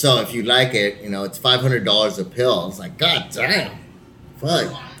 so if you like it, it's $500 a pill. It's like, god damn,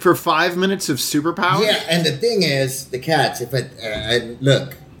 fuck. For 5 minutes of superpower. Yeah, and the thing is, the cats. If I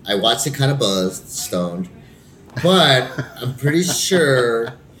look, I watched it kind of buzzed, stoned, but I'm pretty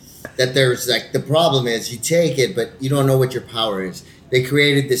sure that there's like the problem is you take it, but you don't know what your power is. They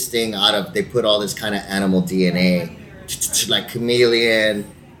created this thing they put all this kind of animal DNA, like chameleon,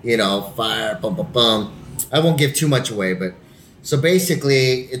 fire, bum bum bum. I won't give too much away, but so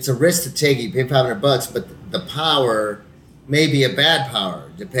basically, it's a risk to take. You pay $500, but the power may be a bad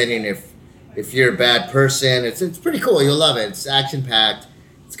power, depending if you're a bad person. It's pretty cool. You'll love it. It's action packed.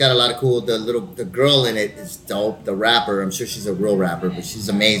 It's got a lot of cool. The girl in it is dope. The rapper, I'm sure she's a real rapper, but she's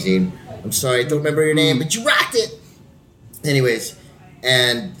amazing. I'm sorry, I don't remember your name, but you rocked it. Anyways,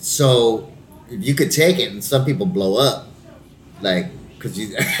 and so if you could take it, and some people blow up, like because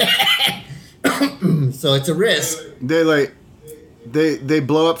you. So it's a risk. They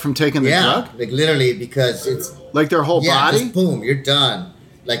blow up from taking the drug. Like literally because it's like their whole body. Just boom, you're done.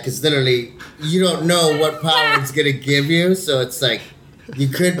 Like it's literally you don't know what power it's gonna give you, so it's like. You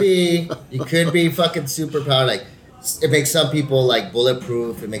could be fucking superpowered. Like it makes some people like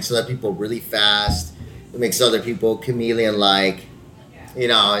bulletproof. It makes other people really fast. It makes other people chameleon like.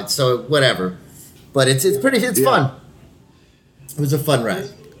 It's so whatever. But it's fun. It was a fun ride.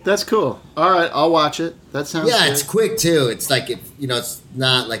 That's cool. All right, I'll watch it. That sounds good. It's quick too. It's like it's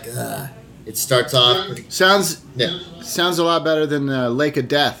not like it starts off. Sounds a lot better than Lake of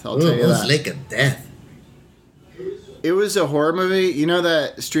Death. I'll tell you that. Lake of Death. It was a horror movie. You know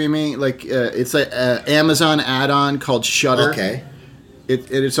that streaming, it's like Amazon add-on called Shudder. Okay.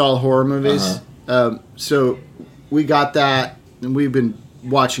 It's all horror movies. So we got that, and we've been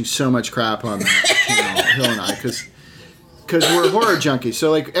watching so much crap on that channel, Hill and I, because we're horror junkies.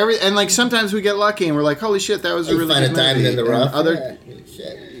 So sometimes we get lucky, and we're like, holy shit, that was a really good movie. Find a diamond in the rough.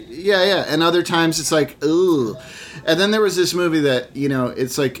 Yeah. And other times it's like, ooh. And then there was this movie that,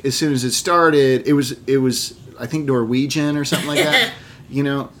 it's like as soon as it started, it was I think Norwegian or something like that,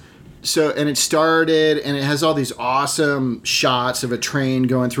 So, and it started, and it has all these awesome shots of a train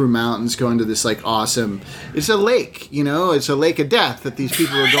going through mountains, going to this awesome. It's a lake, It's a lake of death that these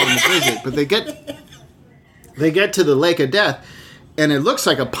people are going to visit. But they get to the lake of death, and it looks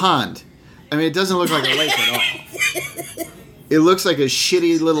like a pond. I mean, it doesn't look like a lake at all. It looks like a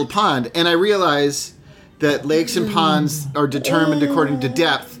shitty little pond, and I realize that lakes and ponds are determined according to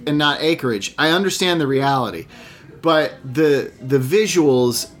depth and not acreage. I understand the reality, but the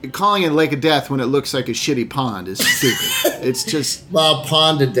visuals, calling it Lake of Death when it looks like a shitty pond is stupid. It's just... Well,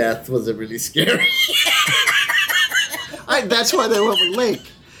 Pond of Death wasn't really scary. That's why they went with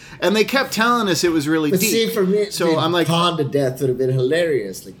lake. And they kept telling us it was really deep. See, for me, so I'm like... Pond of Death would have been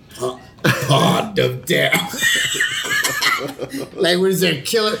hilarious. Like, Pond of Death. Like, what is there?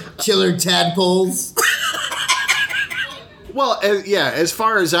 Killer tadpoles? Well, as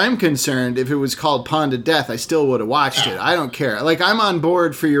far as I'm concerned, if it was called Pond of Death, I still would have watched it. I don't care. I'm on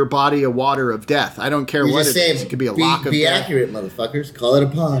board for your body of water of death. I don't care what it is. It could be a lock of death. Be accurate, motherfuckers. Call it a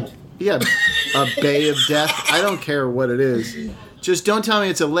pond. Yeah, a bay of death. I don't care what it is. Just don't tell me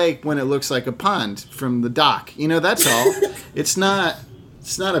it's a lake when it looks like a pond from the dock. That's all. It's not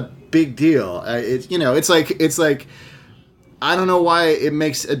a big deal. It's like I don't know why it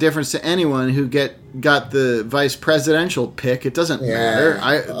makes a difference to anyone who got the vice presidential pick. It doesn't matter.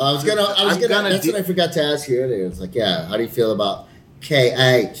 That's what I forgot to ask you earlier. It's like, how do you feel about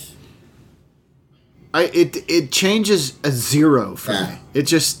KH? It changes a zero for me.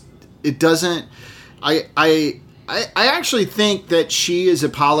 It doesn't. I actually think that she, as a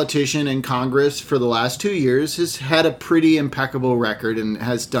politician in Congress for the last 2 years, has had a pretty impeccable record and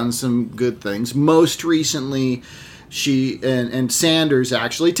has done some good things. Most recently, she and Sanders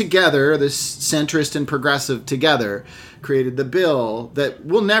actually together, this centrist and progressive together, created the bill that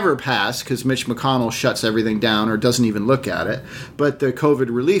will never pass because Mitch McConnell shuts everything down or doesn't even look at it. But the COVID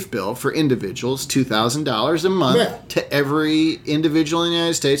relief bill for individuals, $2,000 a month Right. to every individual in the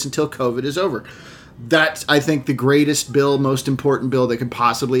United States until COVID is over. That's, I think, the greatest bill, most important bill that could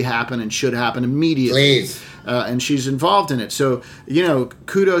possibly happen and should happen immediately. Please. And she's involved in it. So,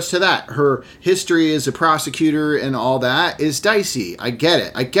 kudos to that. Her history as a prosecutor and all that is dicey. I get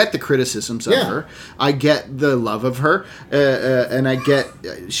it. I get the criticisms of her. I get the love of her. And I get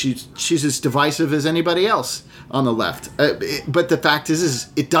she's as divisive as anybody else on the left. But the fact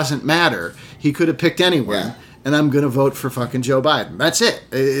is it doesn't matter. He could have picked anyone. Yeah. And I'm going to vote for fucking Joe Biden. That's it.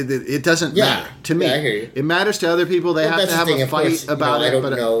 It doesn't matter to me. Yeah, I hear you. It matters to other people. They have to have a fight about it. I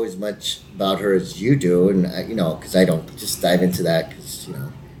don't know as much about her as you do, and because I don't just dive into that because it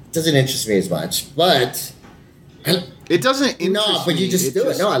doesn't interest me as much. But it doesn't interest no, but you me. just do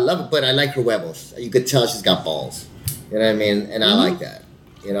it. No, I love it, but I like her huevos. You could tell she's got balls. You know what I mean? And I like that.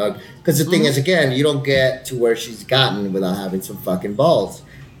 Because the thing is, again, you don't get to where she's gotten without having some fucking balls,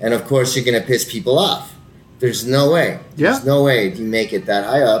 and of course you're gonna piss people off. There's no way. There's no way you make it that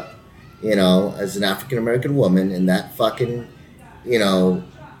high up, as an African American woman in that fucking,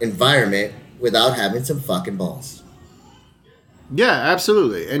 environment without having some fucking balls. Yeah,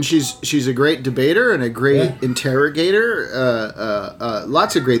 absolutely. And she's a great debater and a great interrogator.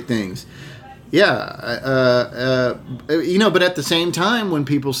 Lots of great things. Yeah. But at the same time, when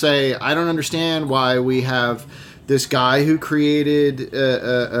people say, I don't understand why we have this guy who created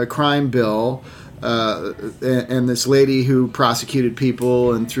a crime bill, and this lady who prosecuted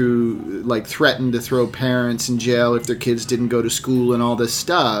people and threatened to throw parents in jail if their kids didn't go to school and all this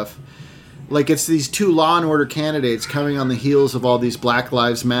stuff. Like, it's these two law and order candidates coming on the heels of all these Black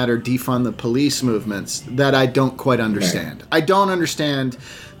Lives Matter, defund the police movements that I don't quite understand. Right. I don't understand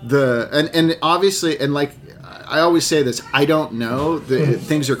and obviously, and like I always say this, I don't know.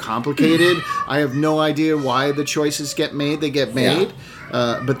 Things are complicated. I have no idea why the choices get made. They get made.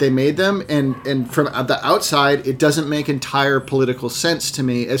 But they made them, and from the outside, it doesn't make entire political sense to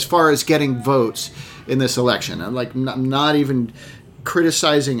me as far as getting votes in this election. I'm like not even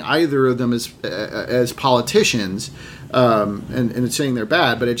criticizing either of them as politicians, and saying they're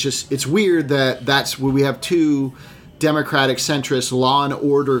bad, but it's weird that's where we have two Democratic centrist law and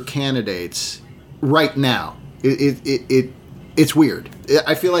order candidates right now. It's weird.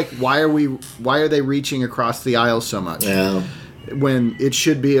 I feel like why are they reaching across the aisle so much? Yeah. When it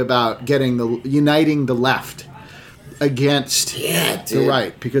should be about uniting the left against the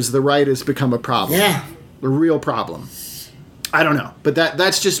right, because the right has become a problem. Yeah. A real problem. I don't know. But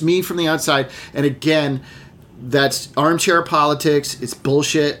that's just me from the outside. And again, that's armchair politics. It's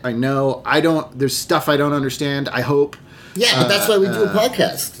bullshit. I know. There's stuff I don't understand, I hope. Yeah, but that's why we do a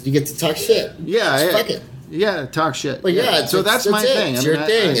podcast. You get to talk shit. Yeah. Fuck it. Yeah, talk shit. But that's my thing. It's your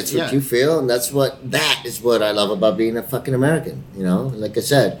thing. It's what you feel, and that is what I love about being a fucking American. Like I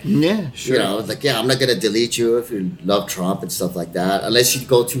said. Yeah, sure. I'm not gonna delete you if you love Trump and stuff like that, unless you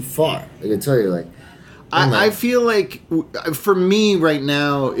go too far. I can tell you, I feel like for me right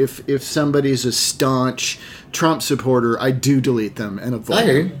now, if somebody's a staunch Trump supporter, I do delete them and avoid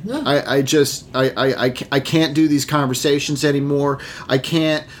them. Yeah. I can't do these conversations anymore. I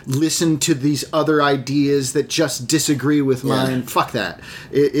can't listen to these other ideas that just disagree with mine. Fuck that.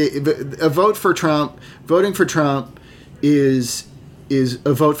 Voting for Trump is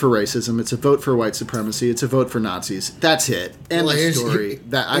a vote for racism. It's a vote for white supremacy. It's a vote for Nazis. That's it. End of story.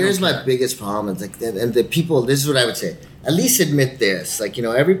 Here's my biggest problem. And the people, this is what I would say. At least admit this.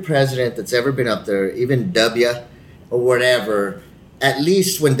 Every president that's ever been up there, even W or whatever, at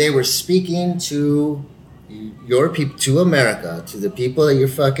least when they were speaking to your people, to America, to the people that you're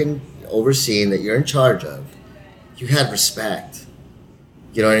fucking overseeing, that you're in charge of, you had respect.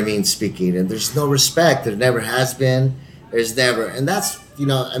 You know what I mean? Speaking. And there's no respect. There never has been. There's never, and that's,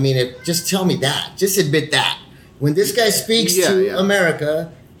 just tell me that. Just admit that. When this guy speaks to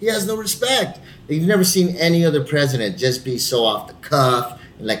America, he has no respect. You've never seen any other president just be so off the cuff,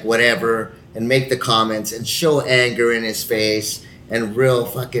 and whatever, and make the comments and show anger in his face and real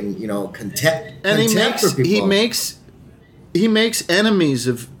fucking, contempt. And for people. he makes enemies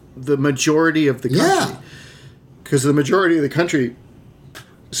of the majority of the country. Because the majority of the country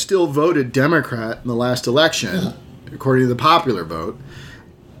still voted Democrat in the last election. According to the popular vote,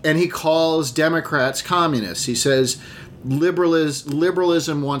 and he calls Democrats communists. He says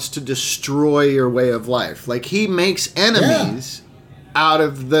liberalism wants to destroy your way of life. He makes enemies out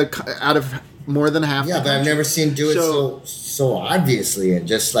of more than half. Yeah, the but I've country. never seen do it so obviously, and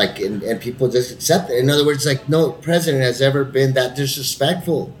just like and people just accept it. In other words, like no president has ever been that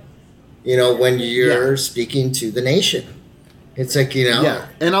disrespectful. When you're speaking to the nation, it's like Yeah,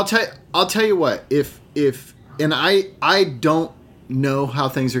 and I'll tell you what. If and I don't know how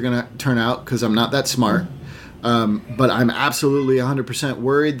things are going to turn out because I'm not that smart. But I'm absolutely 100%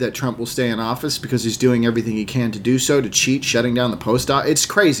 worried that Trump will stay in office because he's doing everything he can to do so, to cheat, shutting down the post office. It's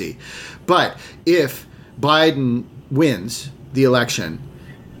crazy. But if Biden wins the election,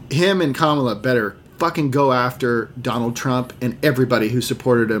 him and Kamala better fucking go after Donald Trump and everybody who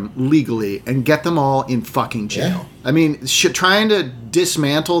supported him legally and get them all in fucking jail. Yeah. I mean, trying to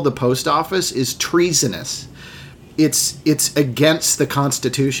dismantle the post office is treasonous. It's against the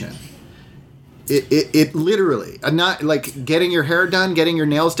Constitution. It literally, not like getting your hair done, getting your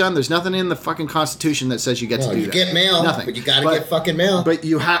nails done. There's nothing in the fucking Constitution that says you get to do that. You get mail, nothing. but you gotta get fucking mail. But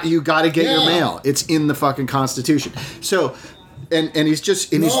you got to get your mail. It's in the fucking Constitution. So, and he's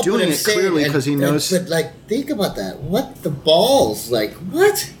just he's doing it clearly because he knows. But like, think about that. What the balls? Like,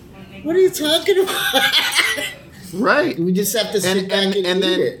 what? What are you talking about? Right. We just have to sit back and eat then,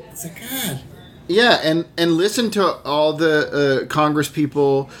 it. It's like, God. Yeah, and listen to all the Congress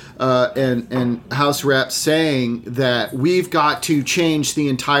people and House reps saying that we've got to change the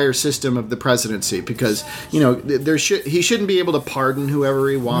entire system of the presidency because he shouldn't be able to pardon whoever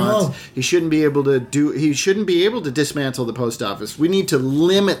he wants. No. He shouldn't be able to dismantle the post office. We need to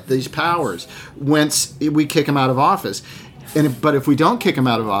limit these powers once we kick him out of office. But if we don't kick him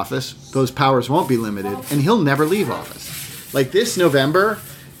out of office, those powers won't be limited, and he'll never leave office. Like this November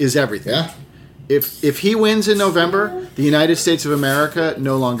is everything. Yeah. If he wins in November, the United States of America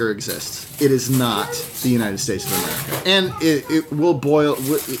no longer exists. It is not the United States of America. And it will boil.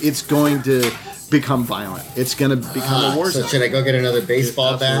 It's going to become violent. It's going to become a war zone. So should I go get another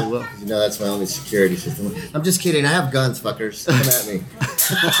baseball bat? Will. That's my only security system. I'm just kidding. I have guns, fuckers. Come at me.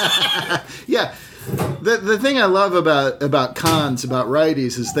 Yeah. The thing I love about cons, about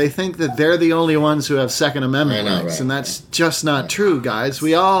righties, is they think that they're the only ones who have Second Amendment rights. Right. And that's just not true, guys.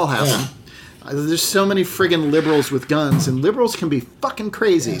 We all have them. There's so many friggin' liberals with guns, and liberals can be fucking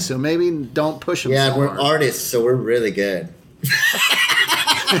crazy. So maybe don't push them. Yeah, so we're hard. artists, so we're really good.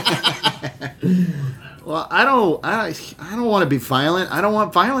 Well, I don't want to be violent. I don't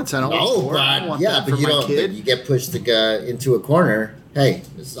want violence. I don't want war. I don't want that but for you my don't. kid. You get pushed into a corner. Hey,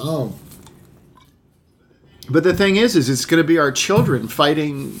 it's home. But the thing is it's going to be our children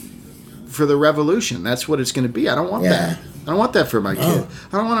fighting for the revolution. That's what it's going to be. I don't want that. I don't want that for my kid.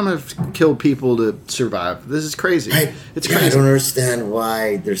 I don't want them to kill people to survive. This is crazy. It's crazy. I don't understand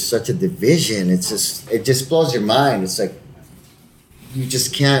why there's such a division. It just blows your mind. It's like you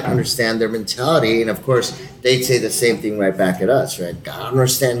just can't understand their mentality. And of course, they'd say the same thing right back at us, right? I don't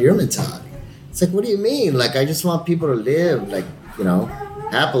understand your mentality. It's like, what do you mean? Like, I just want people to live, like,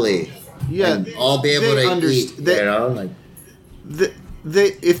 happily. Yeah, and all be able to eat.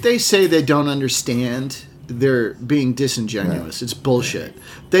 If they say they don't understand, they're being disingenuous. It's bullshit.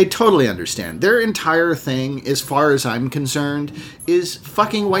 They totally understand. Their entire thing, as far as I'm concerned, is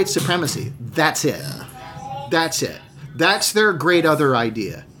fucking white supremacy. That's it. That's it. That's their great other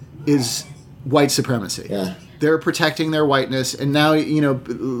idea, is white supremacy. Yeah. They're protecting their whiteness, and now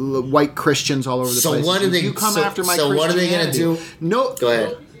white Christians all over the place. So what are they? You come after my So what are they going to do? No. Go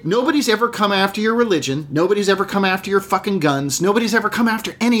ahead. Nobody's ever come after your religion. Nobody's ever come after your fucking guns. Nobody's ever come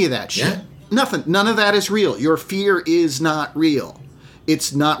after any of that shit. Yeah. Nothing. None of that is real. Your fear is not real.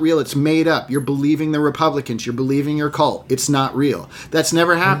 It's not real. It's made up. You're believing the Republicans. You're believing your cult. It's not real. That's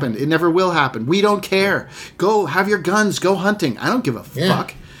never happened. It never will happen. We don't care. Go have your guns. Go hunting. I don't give a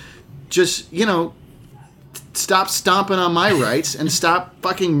fuck. Just, stop stomping on my rights and stop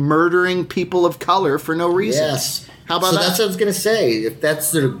fucking murdering people of color for no reason. Yes. How about so that? That's what I was going to say. If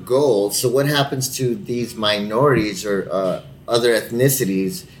that's their goal, so what happens to these minorities or other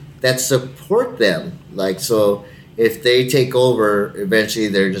ethnicities that support them? Like, so if they take over, eventually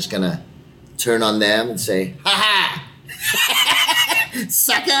they're just going to turn on them and say, ha ha!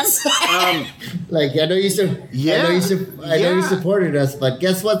 Suckers! Like, I know you supported us, but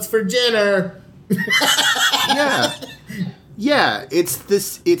guess what's for dinner? Yeah, it's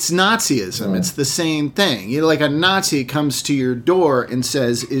Nazism. It's the same thing. Like a Nazi comes to your door and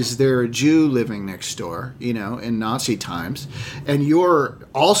says, "Is there a Jew living next door?" In Nazi times, and you're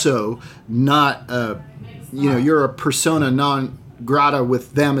also not you're a persona non grata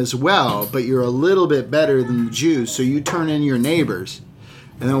with them as well, but you're a little bit better than the Jews, so you turn in your neighbors,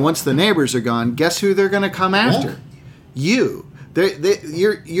 and then once the neighbors are gone, guess who they're going to come after? You.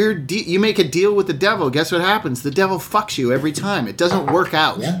 You make a deal with the devil. Guess what happens? The devil fucks you every time. It doesn't work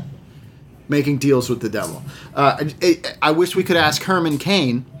out. Yeah. making deals with the devil. I wish we could ask Herman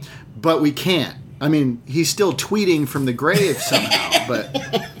Cain, but we can't. I mean, he's still tweeting from the grave somehow, but...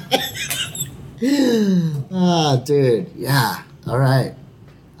 Dude. Yeah. All right.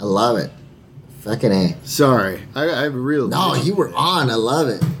 I love it. Fucking A. Sorry. I really... No, you were on. I love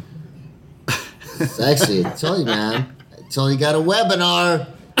it. Sexy. I told you, man. I told you got a webinar.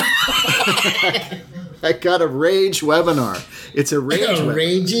 I got a rage webinar. It's a rage webinar.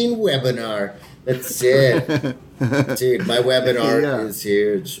 Raging webinar. That's it. Dude, my webinar is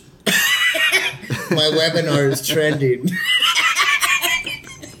huge. My webinar is trending.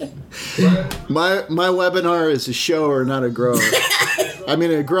 My webinar is a shower, not a grower. I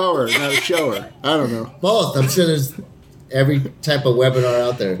mean, a grower, not a shower. I don't know. Both. I'm sure there's every type of webinar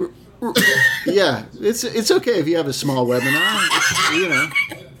out there. Yeah, it's okay if you have a small webinar.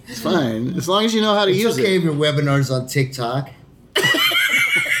 It's fine as long as you know how to use it. It's okay if your webinar's on TikTok.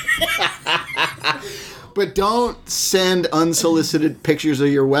 But don't send unsolicited pictures of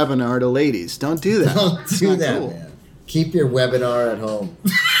your webinar to ladies. Don't do that. Don't do that, cool. Man. Keep your webinar at home.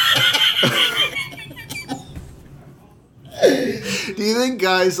 Do you think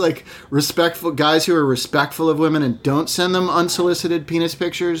guys who are respectful of women and don't send them unsolicited penis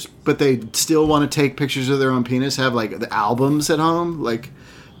pictures, but they still want to take pictures of their own penis, have like the albums at home, like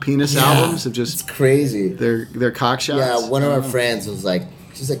penis albums of just it's crazy. Their cock shots? Yeah, one of our friends was like,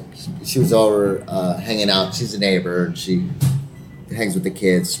 she was over hanging out. She's a neighbor and she hangs with the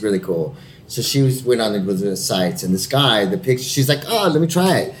kids. Really cool. So she went on the sites, and this guy, the picture, she's like, oh, let me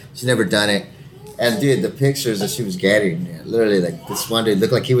try it. She's never done it. And dude, the pictures that she was getting, literally like this one dude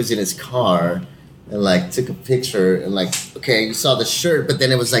looked like he was in his car and like took a picture and like, okay, you saw the shirt, but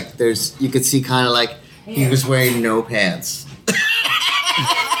then it was like you could see kind of like he was wearing no pants.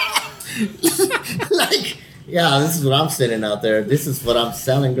 Like, yeah, this is what I'm sitting out there. This is what I'm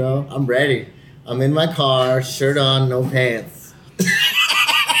selling, girl. I'm ready. I'm in my car, shirt on, no pants.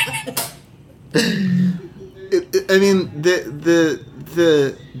 I mean,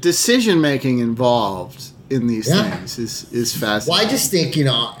 the decision making involved in these things is fascinating. Well, I just think,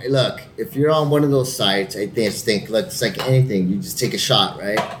 look, if you're on one of those sites, I just think it's like anything. You just take a shot,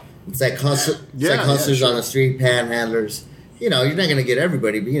 right? It's like hustlers on the street, panhandlers. You're not going to get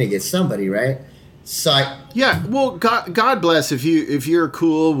everybody, but you're going to get somebody, right? So well, God bless if you're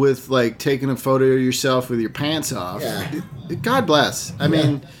cool with like taking a photo of yourself with your pants off. Yeah. God bless. I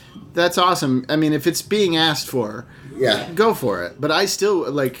mean, that's awesome. I mean, if it's being asked for, go for it. But I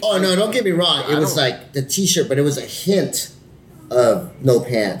still like. Oh no! Don't get me wrong. It was like the T-shirt, but it was a hint of no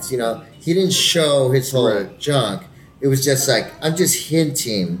pants. He didn't show his whole junk. It was just like, I'm just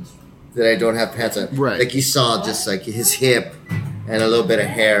hinting that I don't have pants on. Right. Like you saw, just like his hip and a little bit of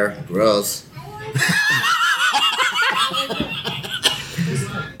hair. Gross.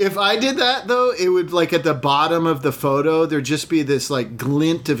 If I did that though, it would like at the bottom of the photo there'd just be this like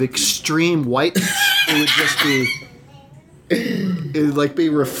glint of extreme whiteness. It would just be, it would like be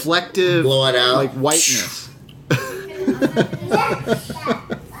reflective, blow it out, like whiteness.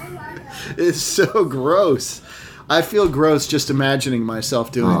 It's so gross. I feel gross just imagining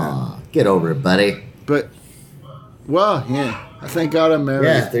myself doing that. Get over it, buddy. But, well, yeah. Thank God I'm married.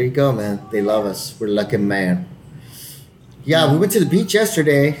 Yeah, there you go, man. They love us. We're lucky, man. Yeah, we went to the beach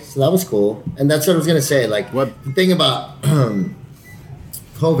yesterday, so that was cool. And that's what I was going to say. Like, the thing about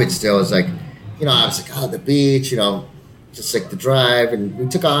COVID still is like, I was like, the beach, just like the drive. And we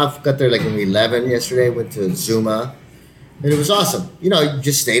took off, got there like maybe 11 yesterday, went to Zuma. And it was awesome. You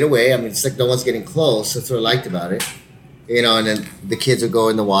just stayed away. I mean, it's like no one's getting close. That's what I liked about it. And then the kids would go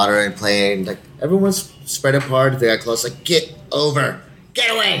in the water and play. And like everyone's spread apart. If they got close, like, get over. Get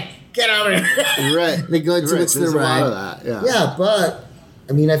away. Get over. Right. They go into the ride. A lot of that, yeah, but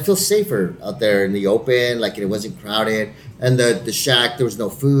I mean, I feel safer out there in the open. Like it wasn't crowded. And the shack, there was no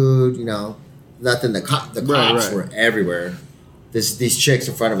food, nothing. The cops were everywhere. These chicks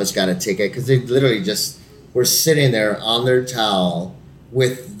in front of us got a ticket because they literally just were sitting there on their towel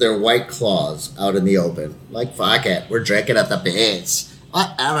with their white claws out in the open. Like, fuck it. We're drinking at the beach.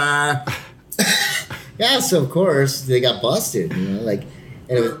 Whatever. Yeah, so of course they got busted, and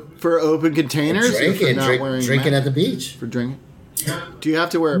it was for open containers, drinking at the beach. For drinking. Do you have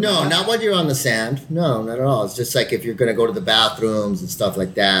to wear? No, not when you're on the sand. No, not at all. It's just like if you're gonna go to the bathrooms and stuff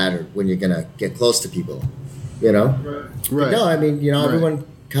like that, or when you're gonna get close to people, Right. But no, I mean, everyone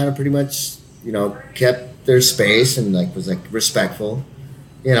kind of pretty much, kept their space and was respectful.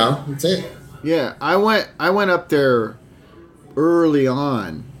 That's it. Yeah, I went up there early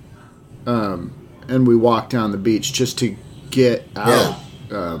on, and we walked down the beach just to get out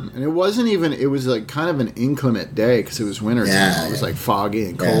and it wasn't even. It was like kind of an inclement day because it was winter. Yeah, It was yeah. like foggy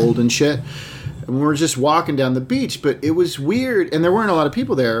and cold and shit. And we were just walking down the beach, but it was weird, and there weren't a lot of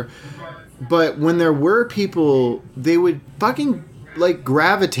people there. But when there were people, they would fucking like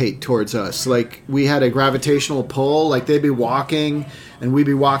gravitate towards us. Like we had a gravitational pull. Like they'd be walking, and we'd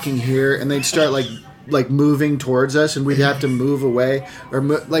be walking here, and they'd start like moving towards us, and we'd have to move away or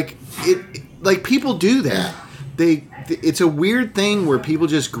like it. Like people do that. It's a weird thing where people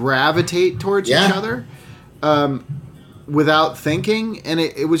just gravitate towards each other. Without thinking, and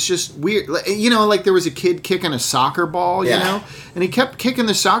it was just weird. You know, like there was a kid kicking a soccer ball, you know, and he kept kicking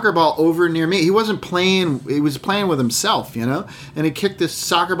the soccer ball over near me. He wasn't playing; he was playing with himself, you know. And he kicked this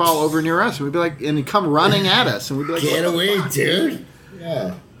soccer ball over near us, and we'd be like, and he'd come running at us, and we'd be like, Get away, dude.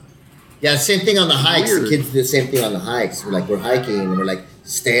 Yeah. Yeah, same thing on the hikes. Weird. The kids do the same thing on the hikes. We're hiking, and we're like,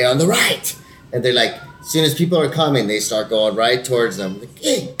 stay on the right. And they're like, as soon as people are coming, they start going right towards them. Like,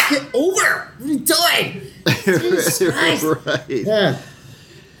 hey, get over! What are you doing? Jesus Christ. right? Yeah.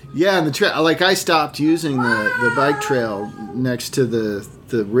 Yeah, and the trail. Like I stopped using the bike trail next to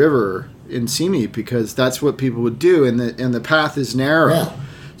the river in Simi because that's what people would do, and the path is narrow, Yeah.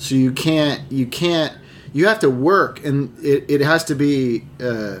 so you can't. You have to work, and it has to be.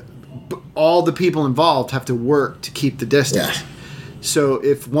 All the people involved have to work to keep the distance. Yeah. So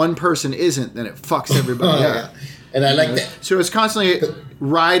if one person isn't, then it fucks everybody up. Yeah. And I like that. So it's constantly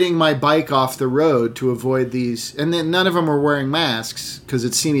riding my bike off the road to avoid these, and then none of them were wearing masks because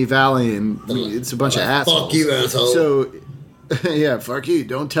it's Simi Valley and it's a bunch of assholes. Fuck you, asshole. So, yeah, fuck you.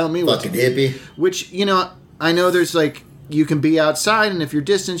 Don't tell me what to Fucking do. hippie. Which, you know, I know there's like, you can be outside, and if you're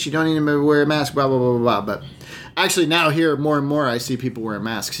distant, you don't even wear a mask, blah, blah, blah, blah, blah. But actually now here, more and more, I see people wearing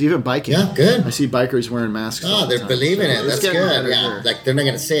masks. Even biking. Yeah, good. I see bikers wearing masks. all Oh, the they're time. believing So it. it's That's getting good. better Yeah. here. Like, they're not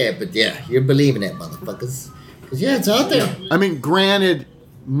going to say it, but yeah, you're believing it, motherfuckers. Because, yeah, it's out there. I mean, granted,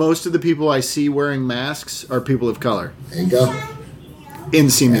 most of the people I see wearing masks are people of color There you go. in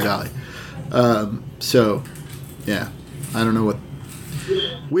Simi Valley. So, yeah, I don't know what.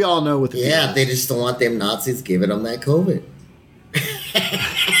 We all know what the Yeah, they just don't want them Nazis giving them that COVID.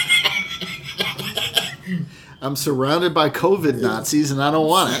 I'm surrounded by COVID Nazis, and I don't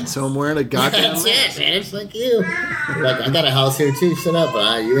want it, so I'm wearing a goddamn That's mask. it, man. It's like you. Like, I got a house here too. Shut up.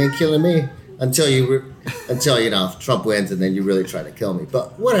 You ain't killing me until you know Trump wins, and then you really try to kill me.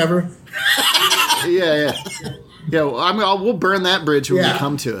 But whatever. Yeah. Well, we'll burn that bridge when we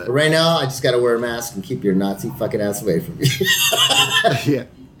come to But it. right now, I just got to wear a mask and keep your Nazi fucking ass away from me. Yeah,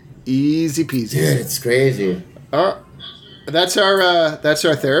 easy peasy. Dude, it's crazy. That's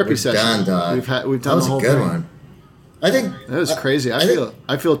our therapy We're session. done, dog. We've That done was the whole a good thing. one. I think That was crazy. I think-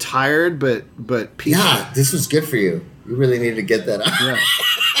 I feel tired, but peaceful. yeah, this was good for you. You really need to get that out.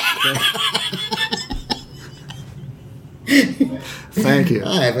 Yeah. Thank you.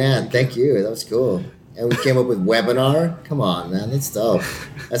 All right, man. Thank you. That was cool. And we came up with webinar. Come on, man. That's dope.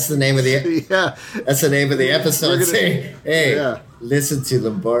 That's the name of the. Yeah. That's the name of the episode. We're gonna- Say, hey, yeah. listen to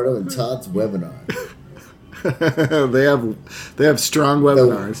Lombardo and Todd's webinar. they have strong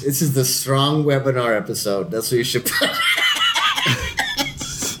webinars. This is the strong webinar episode. That's what you should put.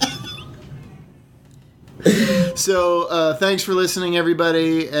 So thanks for listening,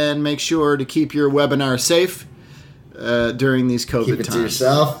 everybody, and make sure to keep your webinar safe during these COVID Keep it times. to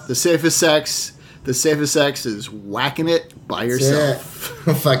yourself. The safest sex is whacking it by That's yourself.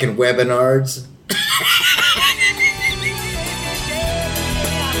 it. Fucking webinars.